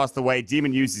Brax across the way.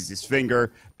 Demon uses his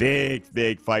finger.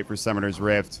 Big fight for Summoner's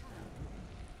Rift.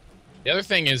 The other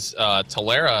thing is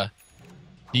Talera,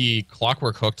 he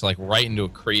clockwork hooked like right into a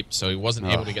creep, so he wasn't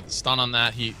able to get the stun on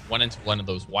that. He went into one of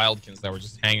those wildkins that were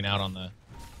just hanging out on the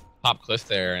top cliff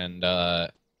there, and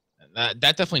that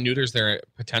definitely neuters their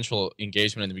potential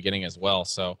engagement in the beginning as well.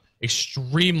 So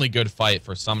extremely good fight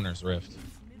for Summoner's Rift.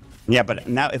 Yeah, but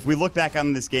now if we look back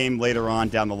on this game later on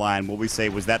down the line, will we say,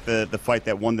 was that the fight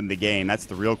that won them the game? That's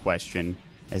the real question,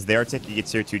 as they are taking a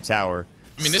tier 2 tower.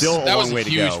 I mean, that was a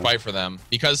huge fight for them,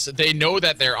 because they know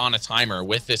that they're on a timer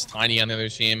with this Tiny on the other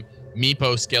team.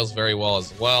 Meepo scales very well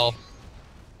as well.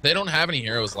 They don't have any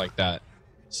heroes like that,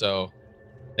 so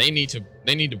they need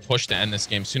to push to end this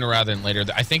game sooner rather than later.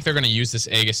 I think they're going to use this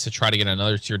Aegis to try to get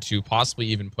another tier 2, possibly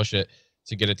even push it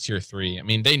to get a tier 3. I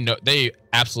mean, they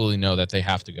absolutely know that they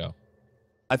have to go.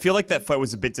 I feel like that fight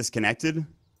was a bit disconnected.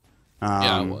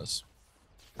 Yeah, it was.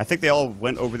 I think they all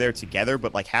went over there together,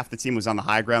 but like half the team was on the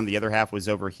high ground, the other half was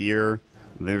over here.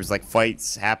 There was like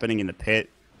fights happening in the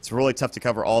pit. It's really tough to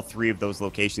cover all 3 of those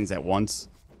locations at once.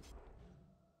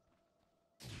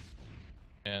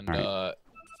 And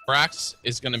Brax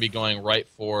is going to be going right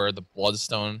for the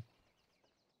Bloodstone.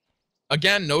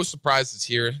 Again, no surprises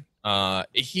here.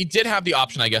 He did have the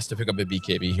option, I guess, to pick up a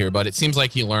BKB here, but it seems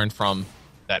like he learned from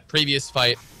that previous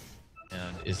fight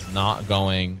and is not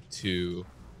going to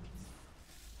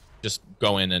just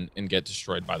go in and get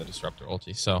destroyed by the Disruptor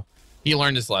ulti. So he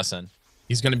learned his lesson.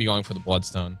 He's going to be going for the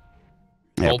Bloodstone.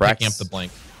 Yeah, picking up the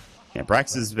Blink. Yeah,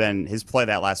 Brax has been, his play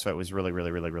that last fight was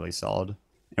really solid.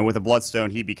 And with the Bloodstone,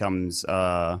 he becomes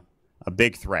a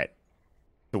big threat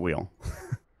to Wheel.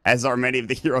 As are many of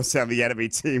the heroes on the enemy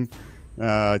team.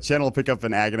 Chen will pick up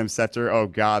an Aghanim Scepter. Oh,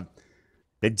 God.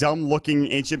 The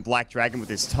dumb-looking Ancient Black Dragon with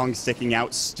his tongue sticking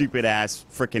out. Stupid-ass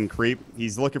frickin' creep.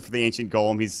 He's looking for the Ancient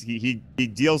Golem. He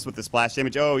deals with the splash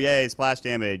damage. Oh, yay, splash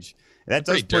damage. That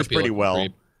does push pretty well.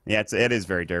 Creep. Yeah, it is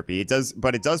very derpy.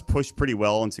 But it does push pretty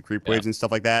well into creep waves and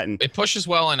stuff like that. And it pushes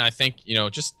well, and I think, you know,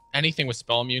 just anything with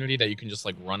spell immunity that you can just,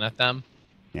 like, run at them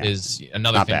is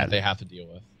another thing that they have to deal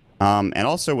with. And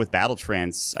also with Battle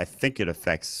Trance, I think it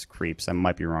affects creeps. I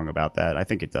might be wrong about that. I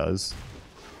think it does.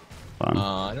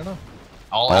 I don't know.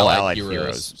 All allied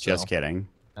heroes. Just kidding.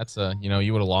 That's a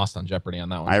you would have lost on Jeopardy on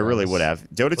that one. I really would have.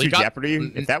 Dota 2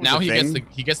 Jeopardy, if that was now a thing.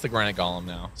 he gets the Granite Golem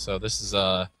now. So this is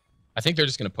I think they're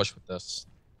just gonna push with this.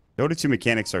 Dota 2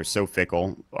 mechanics are so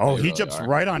fickle. Oh, he really jumps are.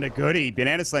 right onto Goody.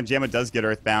 Banana Slam Jamma does get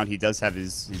Earthbound. He does have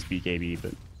his BKB,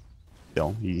 but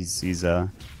still, he's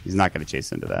not gonna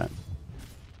chase into that.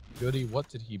 Goody, what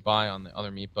did he buy on the other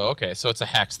Meepo? Okay, so it's a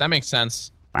Hex. That makes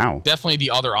sense. Wow. Definitely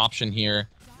the other option here.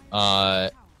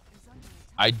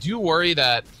 I do worry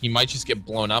that he might just get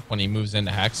blown up when he moves into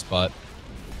Hex, but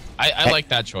I like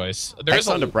that choice. Hex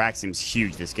onto Brax seems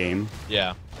huge this game.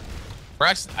 Yeah.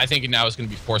 Brax, I think now is going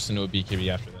to be forced into a BKB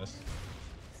after this.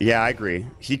 Yeah, I agree.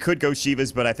 He could go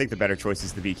Shivas, but I think the better choice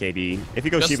is the BKB. If he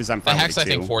goes Shivas, I'm fine The Hex, with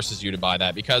it I think, forces you to buy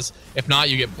that, because if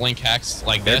not, you get Blink Hex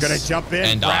like this. They're going to jump in.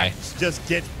 And die. Brax just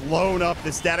gets blown up.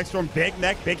 The Static Storm, big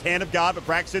neck, big hand of God, but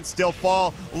Brax should still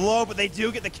fall low, but they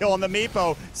do get the kill on the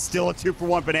Meepo. Still a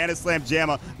 2-for-1. Banana Slam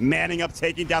Jamma manning up,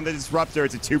 taking down the Disruptor.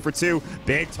 It's a 2-for-2.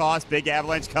 Big toss, big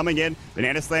avalanche coming in.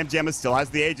 Banana Slam Jamma still has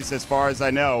the Aegis as far as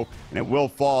I know, and it will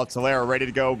fall. Talera ready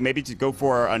to go, maybe to go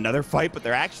for another fight, but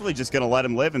they're actually just going to let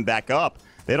him live and back up.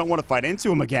 They don't want to fight into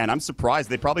him again. I'm surprised.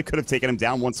 They probably could have taken him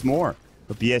down once more.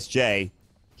 But BSJ,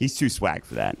 he's too swag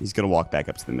for that. He's going to walk back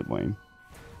up to the mid lane.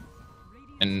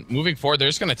 And moving forward, they're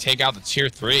just going to take out the tier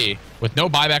 3 with no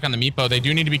buyback on the Meepo. They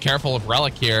do need to be careful of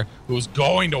Relic here, who's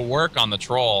going to work on the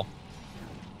Troll.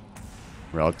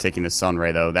 Relic taking the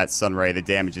Sunray, though. That Sunray, the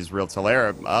damage is real.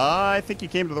 Talera, I think he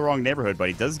came to the wrong neighborhood, but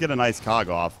he does get a nice cog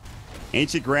off.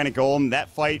 Ancient Granite Golem, that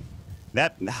fight...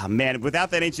 man,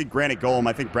 without that Ancient Granite Golem,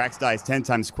 I think Brax dies 10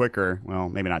 times quicker. Well,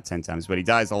 maybe not 10 times, but he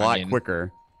dies a lot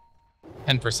quicker.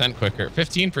 10% quicker.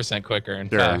 15% quicker, in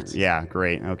sure. fact. Yeah,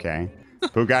 great. Okay.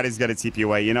 Bugatti's got a TP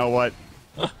away. You know what?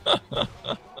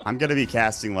 I'm going to be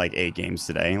casting like 8 games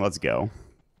today. Let's go.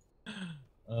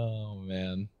 Oh,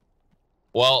 man.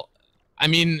 Well, I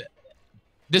mean,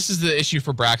 this is the issue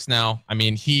for Brax now. I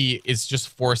mean, he is just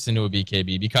forced into a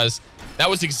BKB because that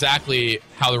was exactly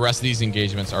how the rest of these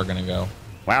engagements are going to go.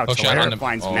 Wow, Talera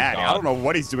finds oh, Matt. God. I don't know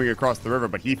what he's doing across the river,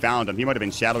 but he found him. He might have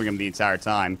been shadowing him the entire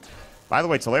time. By the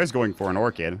way, Talera's going for an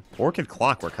Orchid. Orchid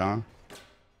Clockwork, huh?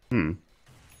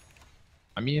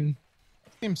 I mean,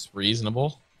 it seems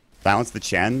reasonable. Balance the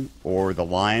Chen, or the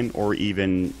Line, or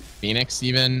even... Phoenix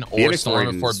even, or Phoenix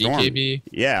Storm for BKB.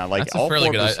 Yeah, like that's all a fairly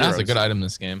four good. That's a good item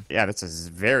this game. Yeah, that's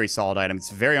a very solid item. It's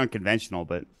very unconventional,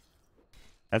 but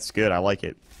that's good. I like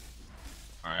it.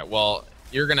 All right, well,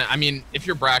 you're gonna. I mean, if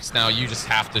you're Brax now, you just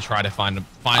have to try to find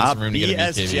some room to get a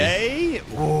BKB. BSJ.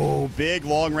 Oh, big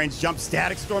long range jump.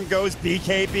 Static Storm goes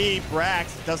BKB.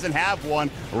 Brax doesn't have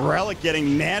one. Relic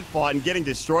getting man fought and getting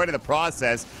destroyed in the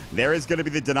process. There is going to be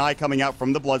the deny coming out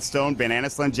from the Bloodstone. Banana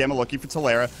Slam Jamma looking for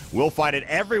Talera. We'll fight it.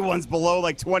 Everyone's below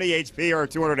like 20 HP or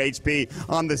 200 HP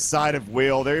on the side of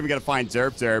Wheel. They're even going to find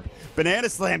Derp Derp. Banana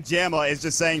Slam Jamma is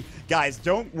just saying, guys,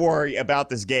 don't worry about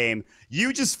this game.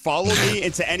 You just follow me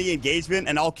into any engagement,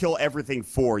 and I'll kill everything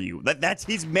for you.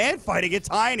 He's man fighting a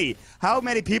Tiny. How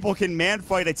many people can man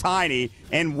fight a Tiny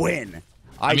and win?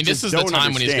 I mean, this is the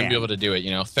time when he's going to be able to do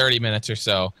it. 30 minutes or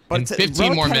so. But in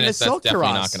 15 more minutes, that's definitely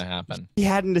Sulcuros. not going to happen. He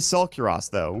had into Sulcuros,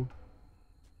 though.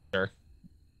 Sure.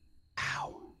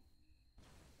 Wow.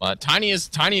 But Tiny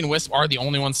and Wisp are the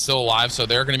only ones still alive, so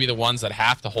they're going to be the ones that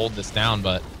have to hold this down.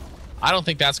 But I don't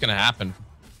think that's going to happen.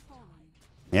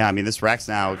 Yeah, I mean, this rack's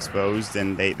now exposed,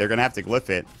 and they're going to have to glyph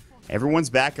it. Everyone's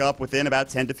back up within about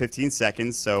 10 to 15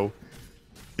 seconds, so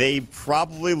they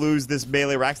probably lose this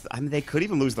melee racks. I mean, they could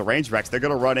even lose the range racks. They're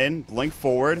going to run in, blink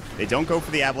forward. They don't go for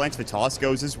the avalanche. The toss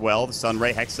goes as well. The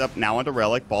Sunray hex up now onto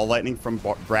Relic. Ball lightning from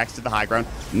Brax to the high ground.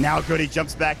 Now Goody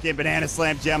jumps back in. Banana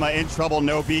Slam Jamma in trouble.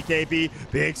 No BKB.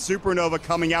 Big Supernova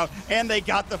coming out, and they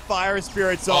got the Fire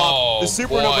Spirits off. The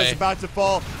Supernova is about to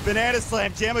fall. Banana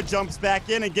Slam Jamma jumps back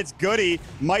in and gets Goody.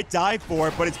 Might die for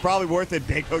it, but it's probably worth it.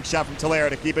 Big hook shot from Talera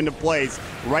to keep into place.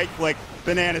 Right click.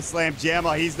 Banana Slam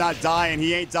Jamma. He's not dying.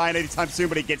 He ain't dying anytime soon,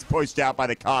 but he gets pushed out by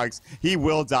the cogs. He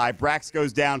will die. Brax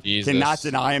goes down. Jesus. Cannot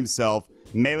deny himself.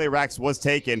 Melee Rax was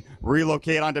taken.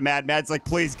 Relocate onto Mad. Mad's like,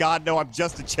 please, God, no, I'm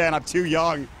just a Chen. I'm too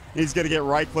young. He's going to get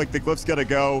right-click. The glyph's going to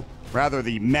go. Rather,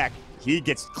 the mech. He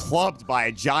gets clubbed by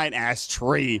a giant-ass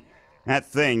tree. That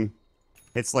thing,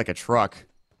 it's like a truck.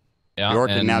 Yeah, the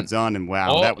Orchid now done, and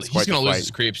wow, that was quite the fight. He's going to lose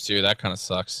his creeps, too. That kind of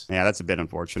sucks. Yeah, that's a bit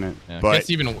unfortunate. Yeah, but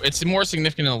it's more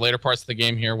significant in the later parts of the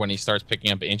game here when he starts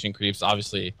picking up ancient creeps.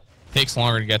 Obviously, it takes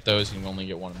longer to get those. You can only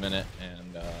get 1 minute,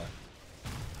 and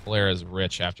Blair is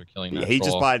rich after killing that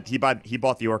troll. He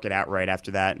bought the Orchid outright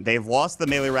after that. They've lost the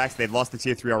melee racks. They've lost the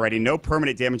tier 3 already. No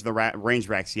permanent damage to the range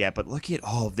racks yet, but look at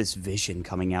all of this vision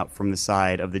coming out from the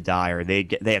side of the Dire. They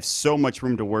have so much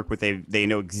room to work with. They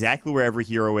know exactly where every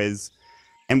hero is.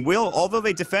 And although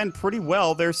they defend pretty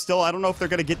well, they're still, I don't know if they're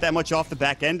going to get that much off the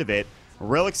back end of it.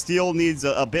 Relic Steel needs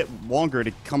a bit longer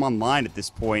to come online at this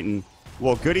point, and,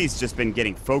 well, Goody's just been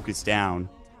getting focused down.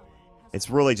 It's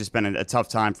really just been a tough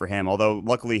time for him, although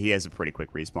luckily he has a pretty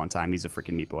quick respawn time. He's a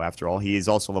freaking Meepo after all. He is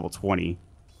also level 20.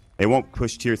 They won't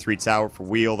push tier 3 tower for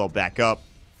wheel. They'll back up.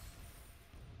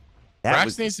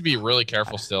 Brax needs to be really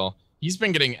careful still. He's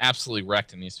been getting absolutely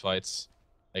wrecked in these fights.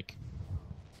 Like,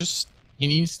 just, he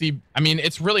needs to, I mean,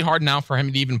 it's really hard now for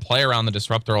him to even play around the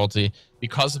Disruptor ulti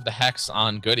because of the Hex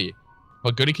on Goody.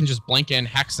 But Goody can just blink in,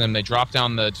 Hex him, they drop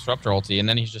down the Disruptor ulti, and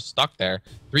then he's just stuck there.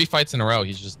 3 fights in a row,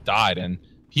 he's just died, and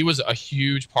he was a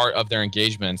huge part of their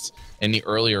engagements in the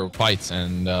earlier fights,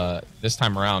 and this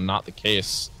time around, not the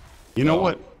case. You know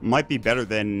what might be better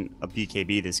than a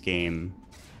BKB this game?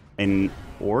 An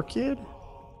Orchid?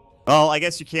 Oh, I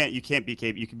guess you can't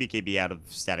BKB. You can BKB out of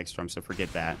Static Storm, so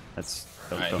forget that.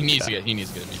 He needs to get a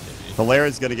BKB.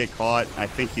 Valera's gonna get caught. I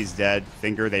think he's dead.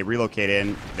 Finger, they relocate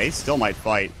in. They still might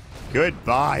fight.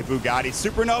 Goodbye, Bugatti.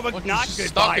 Supernova, not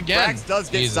goodbye. Brax does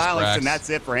get silenced, and that's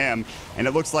it for him. And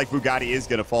it looks like Bugatti is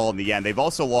going to fall in the end. They've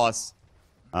also lost...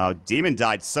 Demon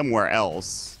died somewhere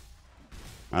else.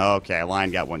 Okay,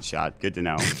 Lion got one shot. Good to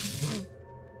know.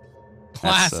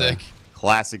 Classic.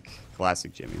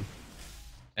 Classic Jimmy.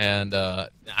 And, I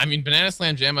mean, Banana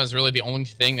Slam Jamma is really the only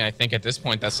thing I think at this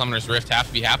point that Summoner's Rift have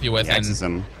to be happy with. He hexes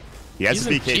him. He has a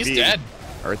BKB. He's dead.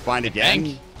 Earthbind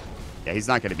again. Yeah, he's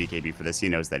not going to BKB for this. He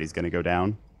knows that he's going to go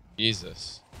down.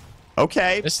 Jesus.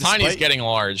 Okay. This Tiny's getting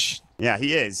large. Yeah,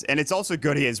 he is. And it's also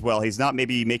Goody as well. He's not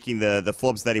maybe making the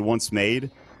flubs that he once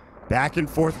made. Back and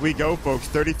forth we go, folks.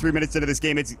 33 minutes into this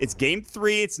game. It's game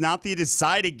 3. It's not the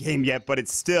deciding game yet, but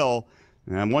it's still...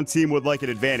 one team would like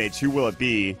an advantage. Who will it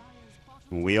be?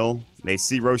 Wheel. They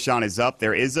see Roshan is up.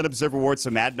 There is an Observer Ward, so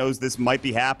Matt knows this might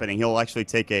be happening. He'll actually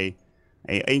take a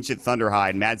Ancient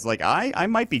Thunderhide. Mad's like, I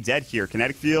might be dead here.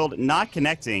 Kinetic Field, not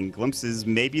connecting. Glimpses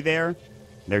maybe there.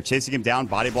 They're chasing him down.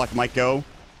 Body Block might go.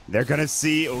 They're going to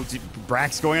see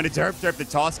Brax going on a Derp. The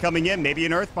toss coming in. Maybe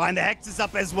an Earthbind. The Hex is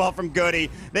up as well from Goody.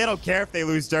 They don't care if they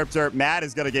lose Derp. Mad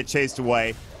is going to get chased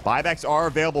away. Buybacks are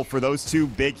available for those 2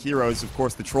 big heroes. Of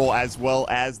course, the Troll as well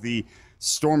as the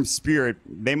Storm Spirit.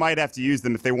 They might have to use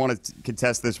them if they want to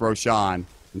contest this Roshan.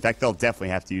 In fact, they'll definitely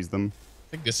have to use them.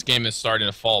 I think this game is starting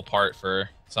to fall apart for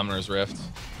Summoner's Rift.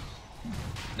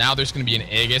 Now there's going to be an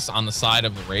Aegis on the side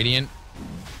of the Radiant.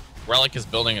 Relic is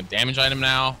building a damage item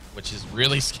now, which is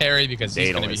really scary because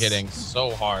he's going to be hitting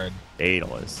so hard.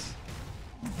 Daedalus.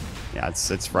 Yeah,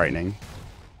 it's frightening.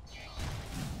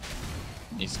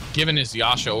 He's given his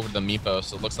Yasha over to the Meepo,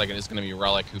 so it looks like it is going to be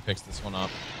Relic who picks this one up.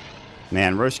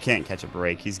 Man, Roche can't catch a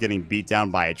break. He's getting beat down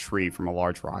by a tree from a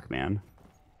large rock, man.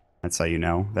 That's how you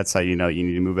know. That's how you know you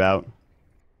need to move out.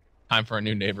 Time for a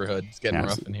new neighborhood. It's getting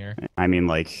rough in here. I mean,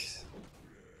 like...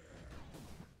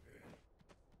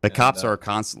 The cops are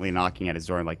constantly knocking at his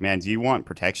door. I'm like, man, do you want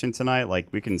protection tonight? Like,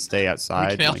 we can stay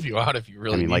outside. We can help you out if you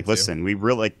really need to. like, listen, we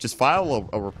really... Like, just file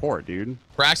a report, dude.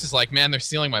 Brax is like, man, they're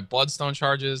stealing my Bloodstone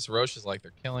charges. Roche is like,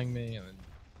 they're killing me. And then,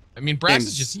 I mean, Brax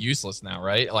is just useless now,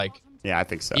 right? Like... Yeah, I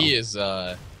think so. He is 2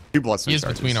 Bloodstone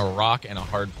charges. Between a rock and a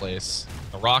hard place.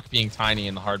 The rock being tiny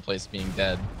and the hard place being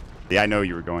dead. Yeah, I know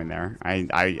you were going there.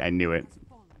 I knew it.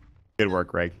 Good work,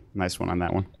 Greg. Nice one on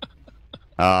that one.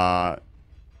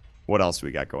 What else do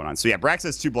we got going on? So yeah, Brax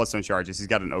has 2 Bloodstone charges. He's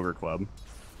got an Ogre Club.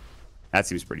 That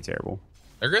seems pretty terrible.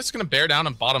 They're just gonna bear down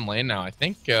on bottom lane now. I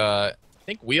think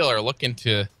Wheel are looking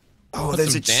to put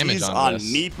there's some a damage cheese on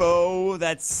this. Meepo.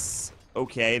 That's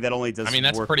okay. That only does. I mean,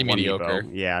 that's pretty mediocre. Meepo.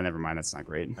 Yeah, never mind. That's not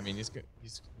great. I mean, he's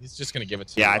just gonna give it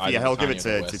to. Yeah, he'll give it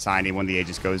to Tiny when the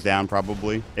Aegis goes down,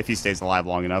 probably if he stays alive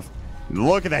long enough.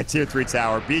 Look at that tier 3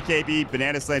 tower. BKB,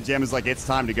 Banana Slam Jam is like, it's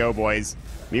time to go, boys.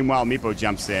 Meanwhile, Meepo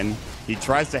jumps in. He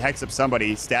tries to hex up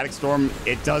somebody. Static Storm,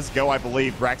 it does go, I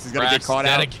believe. Brax is going to get caught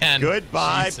out. Again.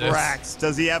 Goodbye, Jesus. Brax.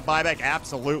 Does he have buyback?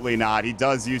 Absolutely not. He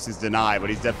does use his deny, but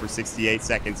he's dead for 68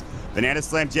 seconds. Banana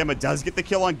Slam Gemma does get the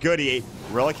kill on Goody.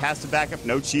 Relic has to back up.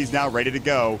 No cheese now, ready to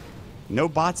go. No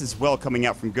bots as well coming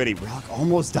out from Goody. Relic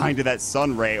almost dying to that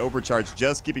Sun Ray. Overcharge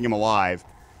just keeping him alive.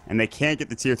 And they can't get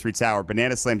the tier 3 tower.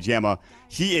 Banana Slam Gemma,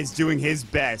 he is doing his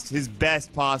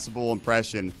best possible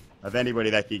impression of anybody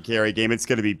that can carry a game. It's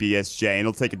going to be BSJ, and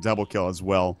he'll take a double kill as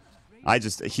well.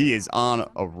 He is on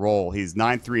a roll. He's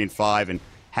 9-3-5, and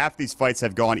half these fights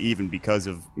have gone even because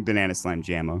of Banana Slam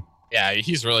Gemma. Yeah,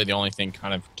 he's really the only thing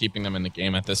kind of keeping them in the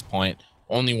game at this point.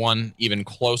 Only one even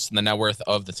close to the net worth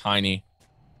of the Tiny,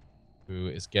 who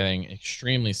is getting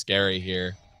extremely scary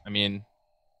here. I mean,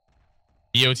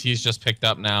 DOT's just picked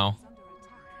up now.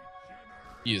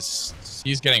 He's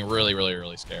getting really, really,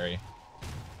 really scary.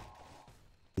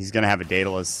 He's going to have a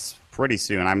Daedalus pretty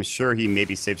soon. I'm sure he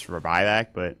maybe saves for a buyback,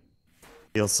 but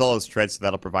he'll sell his tread, so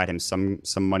that'll provide him some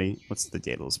money. What's the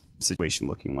Daedalus situation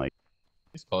looking like?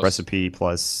 He's close. Recipe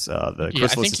plus the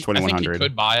Chrysalis is 2100. I think he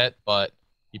could buy it, but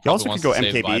he also wants could go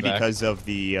to save MKB buyback. because of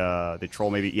the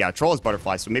troll. Maybe troll is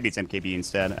butterfly, so maybe it's MKB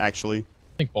instead. Actually,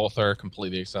 I think both are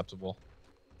completely acceptable.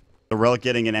 The Relic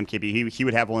getting an MKB, he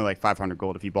would have only like 500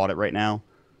 gold if he bought it right now.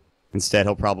 Instead,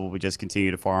 he'll probably just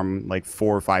continue to farm like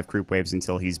 4 or 5 creep waves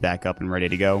until he's back up and ready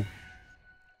to go.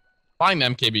 Buying the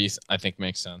MKBs, I think,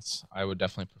 makes sense. I would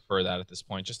definitely prefer that at this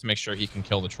point, just to make sure he can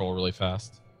kill the troll really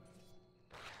fast.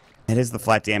 It is the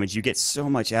flat damage. You get so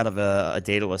much out of a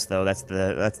Daedalus, though. That's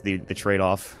the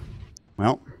trade-off.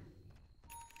 Well,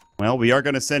 we are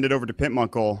going to send it over to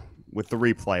Pimpmunkle with the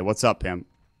replay. What's up, Pimp?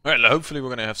 Well, hopefully we're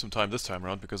going to have some time this time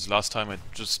around, because last time it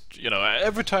just,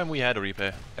 every time we had a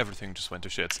replay, everything just went to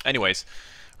shits. Anyways,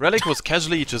 Relic was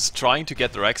casually just trying to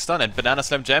get the Wreck stun, and Banana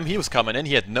Slam Jam, he was coming in,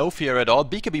 he had no fear at all.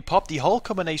 BKB popped the whole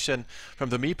combination from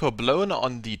the Meepo blown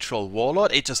on the Troll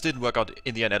Warlord. It just didn't work out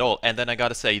in the end at all. And then I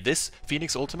gotta say, this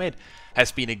Phoenix ultimate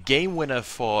has been a game winner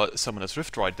for Summoner's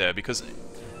Rift right there, because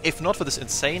if not for this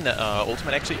insane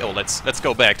ultimate, actually, let's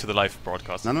go back to the live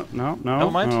broadcast. No.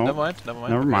 Never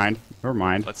mind.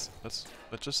 Let's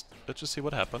just see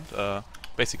what happened.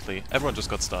 Basically, everyone just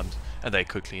got stunned, and they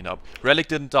could clean up. Relic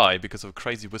didn't die because of a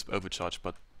crazy Wisp overcharge,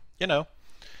 but,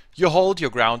 you hold your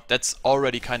ground. That's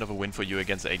already kind of a win for you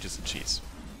against the Aegis and Cheese.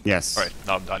 Yes. Alright,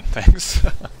 now I'm done. Thanks.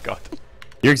 God.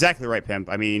 You're exactly right, Pimp.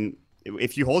 I mean,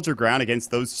 if you hold your ground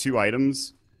against those 2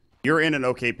 items, you're in an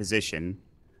okay position.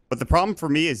 But the problem for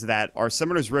me is that our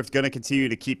Summoner's Rift going to continue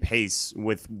to keep pace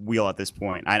with Wheel at this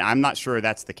point. I'm not sure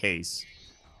that's the case.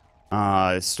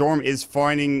 Storm is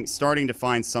starting to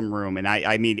find some room, and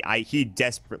I mean, he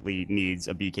desperately needs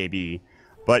a BKB.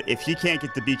 But if he can't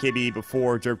get the BKB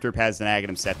before Derp has an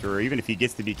Aghanim Scepter, or even if he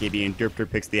gets the BKB and Derp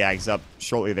picks the Ags up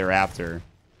shortly thereafter,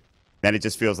 then it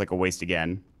just feels like a waste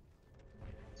again.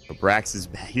 But Brax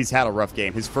he's had a rough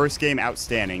game. His first game,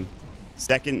 outstanding.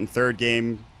 Second and third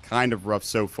game, kind of rough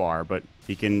so far, but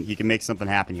he can make something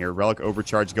happen here. Relic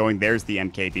overcharge going. There's the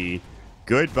MKB.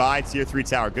 Goodbye, tier 3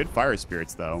 tower. Good fire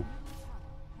spirits, though.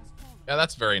 Yeah,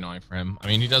 that's very annoying for him. I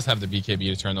mean, he does have the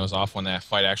BKB to turn those off when that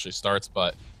fight actually starts,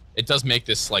 but it does make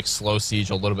this like slow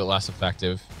siege a little bit less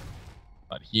effective.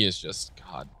 But he is just,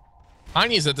 God.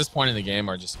 Tinies at this point in the game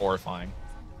are just horrifying.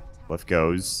 Cliff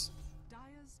goes.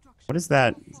 What is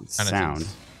that sound?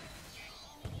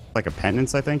 Like a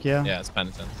penance, I think, yeah? Yeah, it's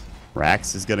penitence.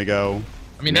 Rax is going to go.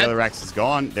 I mean, the other Rax is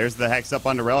gone. There's the Hex up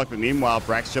onto Relic, but meanwhile,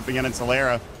 Brax jumping in on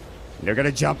Solera. They're going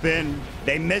to jump in.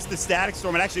 They missed the Static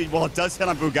Storm. And actually, well, it does hit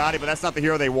on Bugatti, but that's not the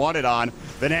hero they wanted on.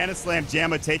 Banana Slam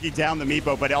Jamma taking down the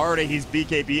Meepo, but already his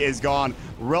BKB is gone.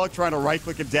 Relic trying to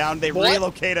right-click him down. They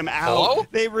relocate him out. Hello?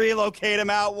 They relocate him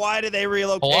out. Why did they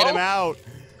relocate him out?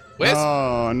 Wisp?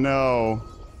 Oh, no.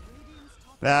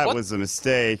 That was a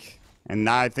mistake. And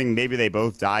now I think maybe they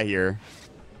both die here.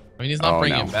 I mean, he's not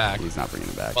bringing him back. He's not bringing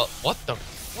him back. Well, what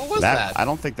was that? I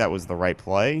don't think that was the right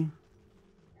play.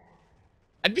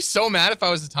 I'd be so mad if I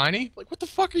was a Tiny. Like, what the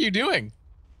fuck are you doing?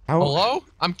 Hello?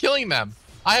 I'm killing them.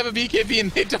 I have a BKB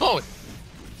and they don't.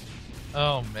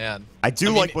 Oh, man. I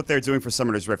mean, like what they're doing for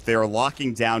Summoner's Rift. They are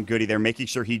locking down Goody. They're making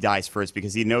sure he dies first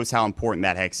because he knows how important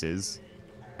that Hex is.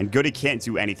 And Goody can't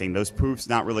do anything. Those poofs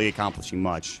not really accomplishing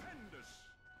much.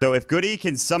 So if Goody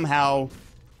can somehow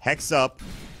Hex up,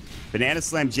 Banana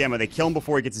Slam Jamma, they kill him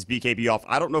before he gets his BKB off.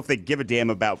 I don't know if they give a damn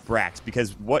about Brax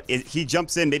because he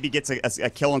jumps in, maybe gets a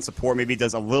kill on support, maybe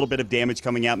does a little bit of damage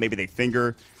coming out, maybe they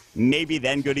finger, maybe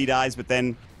then Goody dies, but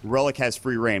then Relic has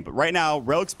free reign. But right now,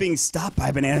 Relic's being stopped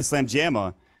by Banana Slam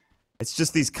Jamma. It's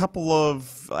just these couple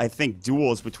of, I think,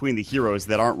 duels between the heroes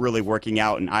that aren't really working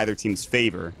out in either team's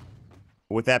favor.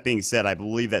 But with that being said, I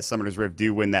believe that Summoner's Rift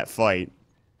do win that fight.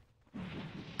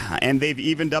 And they've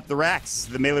evened up the racks.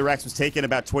 The melee racks was taken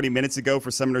about 20 minutes ago for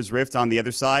Summoner's Rift on the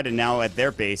other side, and now at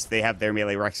their base, they have their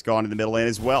melee racks gone in the middle lane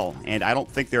as well. And I don't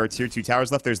think there are tier 2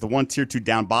 towers left. There's the one tier 2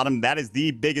 down bottom. That is the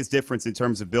biggest difference in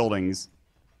terms of buildings.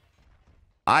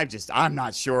 I'm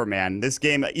not sure, man. This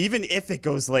game, even if it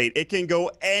goes late, it can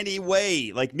go any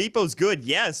way. Like, Meepo's good,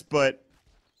 yes, but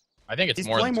I think he's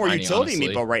playing more utility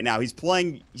Meepo right now. He's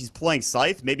playing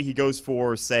Scythe. Maybe he goes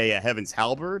for, say, a Heaven's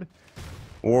Halberd.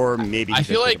 Or maybe I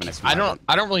feel like I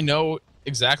don't really know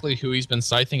exactly who he's been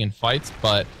scything in fights,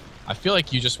 but I feel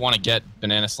like you just want to get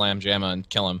Banana Slam Jamma and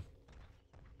kill him.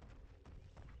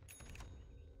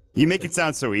 You make it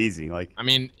sound so easy. Like, I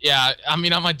mean, yeah, I'm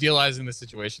idealizing the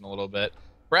situation a little bit.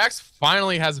 Brax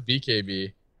finally has a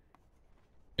BKB.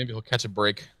 Maybe he'll catch a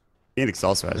break. Phoenix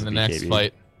also has in the a BKB. next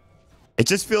fight. It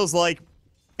just feels like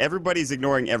everybody's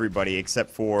ignoring everybody except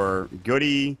for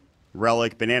Goody,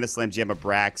 Relic, Banana Slam, Jamma,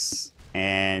 Brax,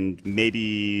 and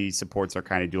maybe supports are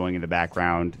kind of doing in the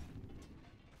background.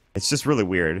 It's just really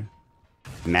weird.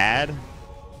 Mad,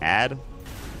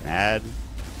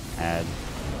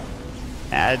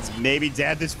 Ads maybe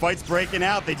dead. This fight's breaking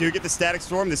out. They do get the Static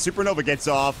Storm. The Supernova gets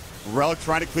off. Relic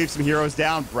trying to cleave some heroes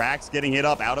down. Brax getting hit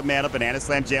up. Out of mana. Banana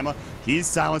Slam Jamma. He's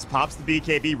silenced. Pops the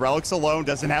BKB. Relic's alone.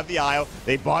 Doesn't have the IO.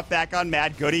 They bought back on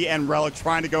Mad. Goody and Relic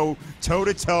trying to go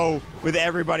toe-to-toe with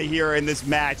everybody here in this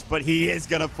match. But he is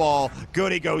going to fall.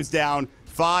 Goody goes down.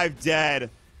 5 dead.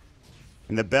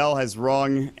 And the bell has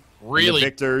rung. Really? The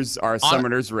victors are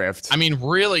Summoner's Rift. I mean,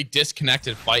 really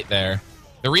disconnected fight there.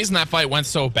 The reason that fight went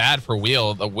so bad for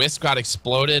Wheel, the Wisp got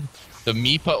exploded. The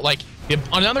Meepo, like,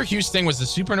 another huge thing was the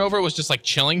Supernova was just like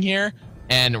chilling here,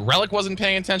 and Relic wasn't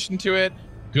paying attention to it.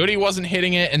 Goody wasn't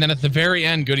hitting it, and then at the very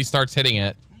end, Goody starts hitting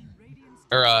it.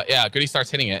 Goody starts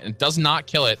hitting it and does not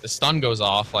kill it. The stun goes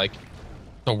off. Like,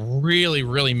 it's a really,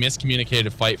 really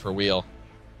miscommunicated fight for Wheel.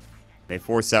 They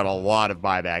force out a lot of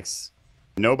buybacks.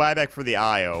 No buyback for the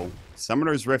IO.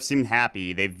 Summoner's Rift seemed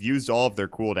happy. They've used all of their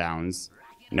cooldowns.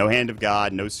 No Hand of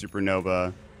God, no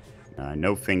Supernova,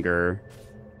 no Finger.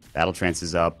 Battle Trance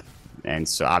is up, and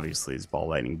so obviously it's Ball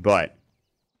Lightning. But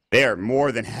they are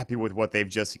more than happy with what they've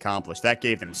just accomplished. That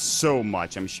gave them so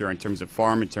much, I'm sure, in terms of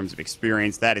farm, in terms of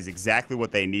experience. That is exactly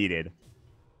what they needed.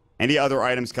 Any other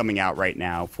items coming out right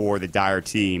now for the Dire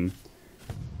team?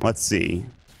 Let's see.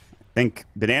 I think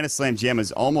Banana Slam Jam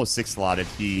is almost 6-slotted.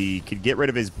 He could get rid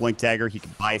of his Blink Dagger. He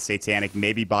could buy a Satanic,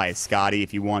 maybe buy a Scotty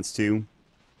if he wants to.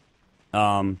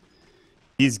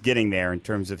 He's getting there in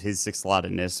terms of his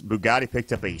 6-slottedness. Bugatti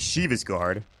picked up a Shiva's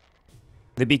Guard.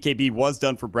 The BKB was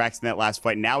done for Braxton that last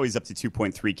fight. Now he's up to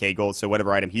 2.3k gold, so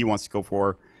whatever item he wants to go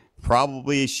for,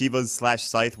 probably Shiva's /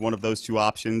 Scythe, one of those two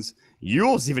options.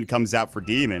 Yule's even comes out for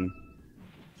Demon.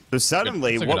 So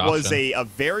suddenly, what was a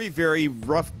very, very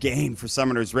rough game for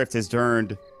Summoner's Rift has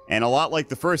turned, and a lot like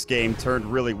the first game, turned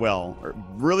really well. Or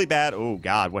really bad. Oh,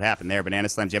 God, what happened there? Banana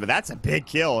Slam Jam. But that's a big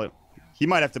kill. He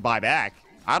might have to buy back.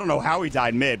 I don't know how he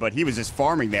died mid, but he was just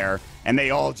farming there, and they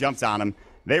all jumped on him.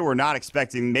 They were not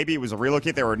expecting, maybe it was a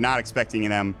relocate, they were not expecting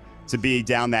them to be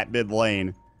down that mid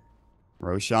lane.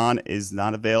 Roshan is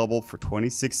not available for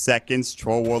 26 seconds.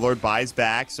 Troll Warlord buys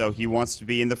back, so he wants to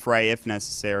be in the fray if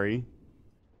necessary.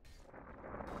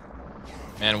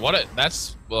 Man,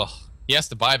 he has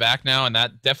to buy back now, and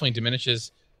that definitely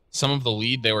diminishes some of the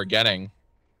lead they were getting.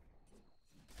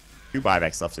 2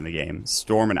 buybacks left in the game.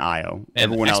 Storm and Io. And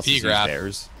everyone else XP is graft,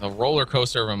 theirs. a roller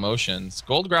coaster of emotions.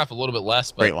 Gold graft a little bit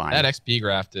less, but that XP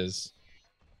graft is...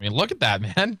 I mean, look at that,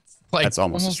 man. It's like that's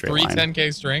almost a straight 3 line.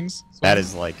 10k strings. That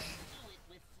is like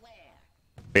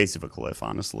base of a cliff,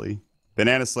 honestly.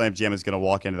 Banana Slam Jam is going to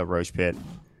walk into the Roche pit,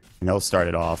 and they'll start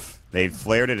it off. They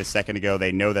flared it a second ago.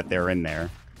 They know that they're in there.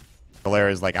 Galera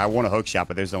is like, I want a hook shot,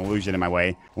 but there's an illusion in my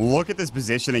way. Look at this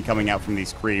positioning coming out from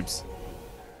these creeps.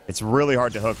 It's really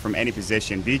hard to hook from any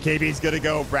position. BKB's going to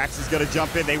go. Brax is going to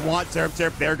jump in. They want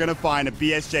Terp. They're going to find a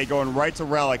BSJ going right to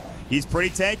Relic. He's pretty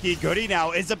tanky. Goody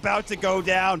now is about to go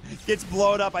down. Gets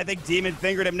blown up. I think Demon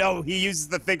fingered him. No, he uses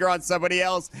the finger on somebody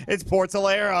else. It's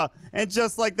Portalera. And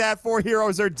just like that, 4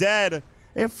 heroes are dead.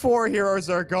 If 4 heroes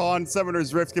are gone,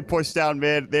 Summoner's Rift can push down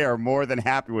mid. They are more than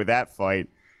happy with that fight.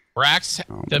 Brax,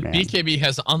 BKB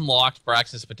has unlocked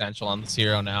Brax's potential on this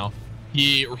hero now.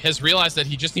 He has realized that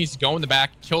he just needs to go in the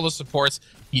back, kill the supports.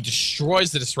 He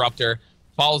destroys the Disruptor,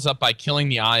 follows up by killing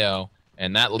the IO,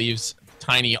 and that leaves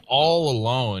Tiny all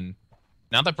alone.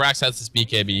 Now that Brax has this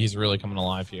BKB, he's really coming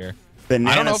alive here.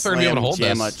 I don't know if they're going to be able to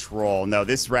hold this. Troll. No,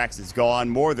 this Rax is gone.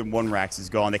 More than one Rax is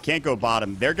gone. They can't go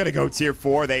bottom. They're going to go tier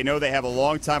 4. They know they have a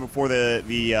long time before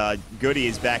the Goody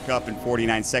is back up in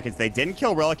 49 seconds. They didn't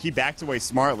kill Relic. He backed away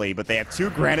smartly, but they have 2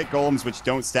 Granite Golems, which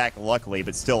don't stack luckily,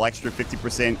 but still extra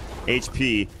 50%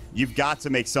 HP. You've got to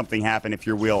make something happen if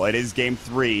you're Wheel. It is game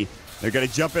 3. They're going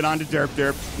to jump in onto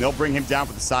Derp. They'll bring him down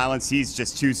for the silence. He's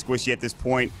just too squishy at this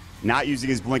point. Not using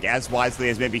his blink as wisely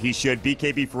as maybe he should.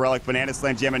 BKB for Relic, Banana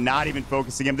Slam Jam, and not even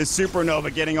focusing him. The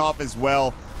Supernova getting off as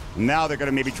well. Now they're going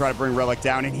to maybe try to bring Relic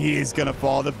down, and he is going to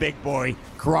fall. The big boy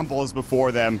crumbles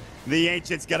before them. The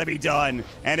Ancient's going to be done,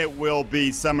 and it will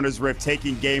be Summoner's Rift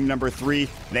taking game number 3.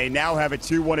 They now have a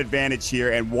 2-1 advantage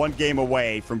here and 1 game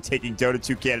away from taking Dota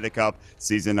 2 Canada Cup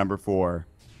season number 4.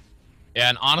 Yeah,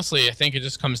 and honestly, I think it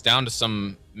just comes down to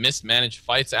some mismanaged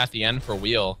fights at the end for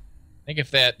Wheel. I think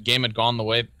if that game had gone the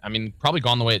way, probably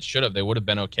gone the way it should have, they would have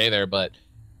been okay there. But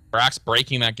Brax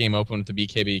breaking that game open with the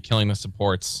BKB, killing the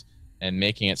supports, and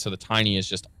making it so the Tiny is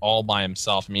just all by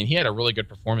himself. I mean, he had a really good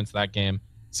performance that game,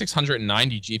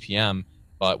 690 GPM,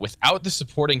 But without the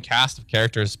supporting cast of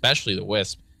characters, especially the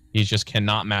Wisp, he just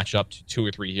cannot match up to 2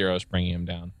 or 3 heroes bringing him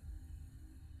down.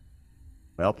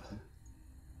 Well,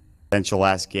 potential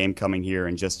last game coming here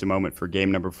in just a moment for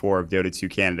game number 4 of Dota 2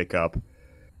 Canada Cup.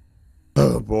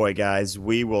 Oh boy, guys,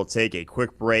 we will take a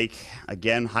quick break.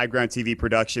 Again, High Ground TV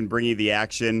production bringing you the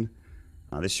action.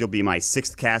 This will be my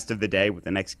 6th cast of the day with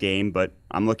the next game, but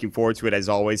I'm looking forward to it as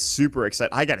always. Super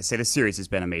excited. I gotta say, the series has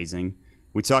been amazing.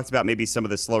 We talked about maybe some of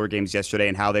the slower games yesterday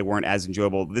and how they weren't as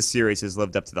enjoyable. This series has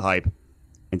lived up to the hype.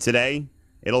 And today,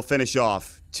 it'll finish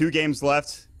off. 2 games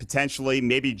left, potentially,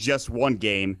 maybe just 1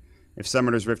 game, if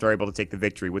Summoner's Rift are able to take the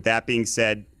victory. With that being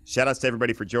said, shout outs to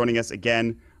everybody for joining us.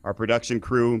 Again, our production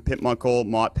crew, Pimp Munkle,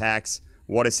 Mott Pax,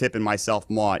 What is Hip, and myself,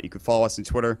 Mott. You can follow us on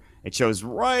Twitter. It shows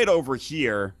right over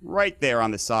here, right there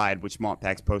on the side, which Mott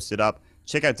Pax posted up.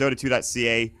 Check out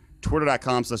Dota2.ca,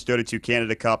 twitter.com/Dota2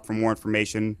 Canada Cup for more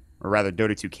information, or rather,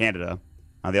 Dota 2 Canada.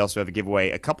 They also have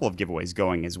a couple of giveaways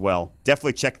going as well.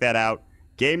 Definitely check that out.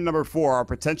 Game number 4, our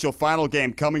potential final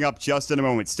game coming up just in a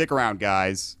moment. Stick around,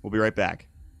 guys. We'll be right back.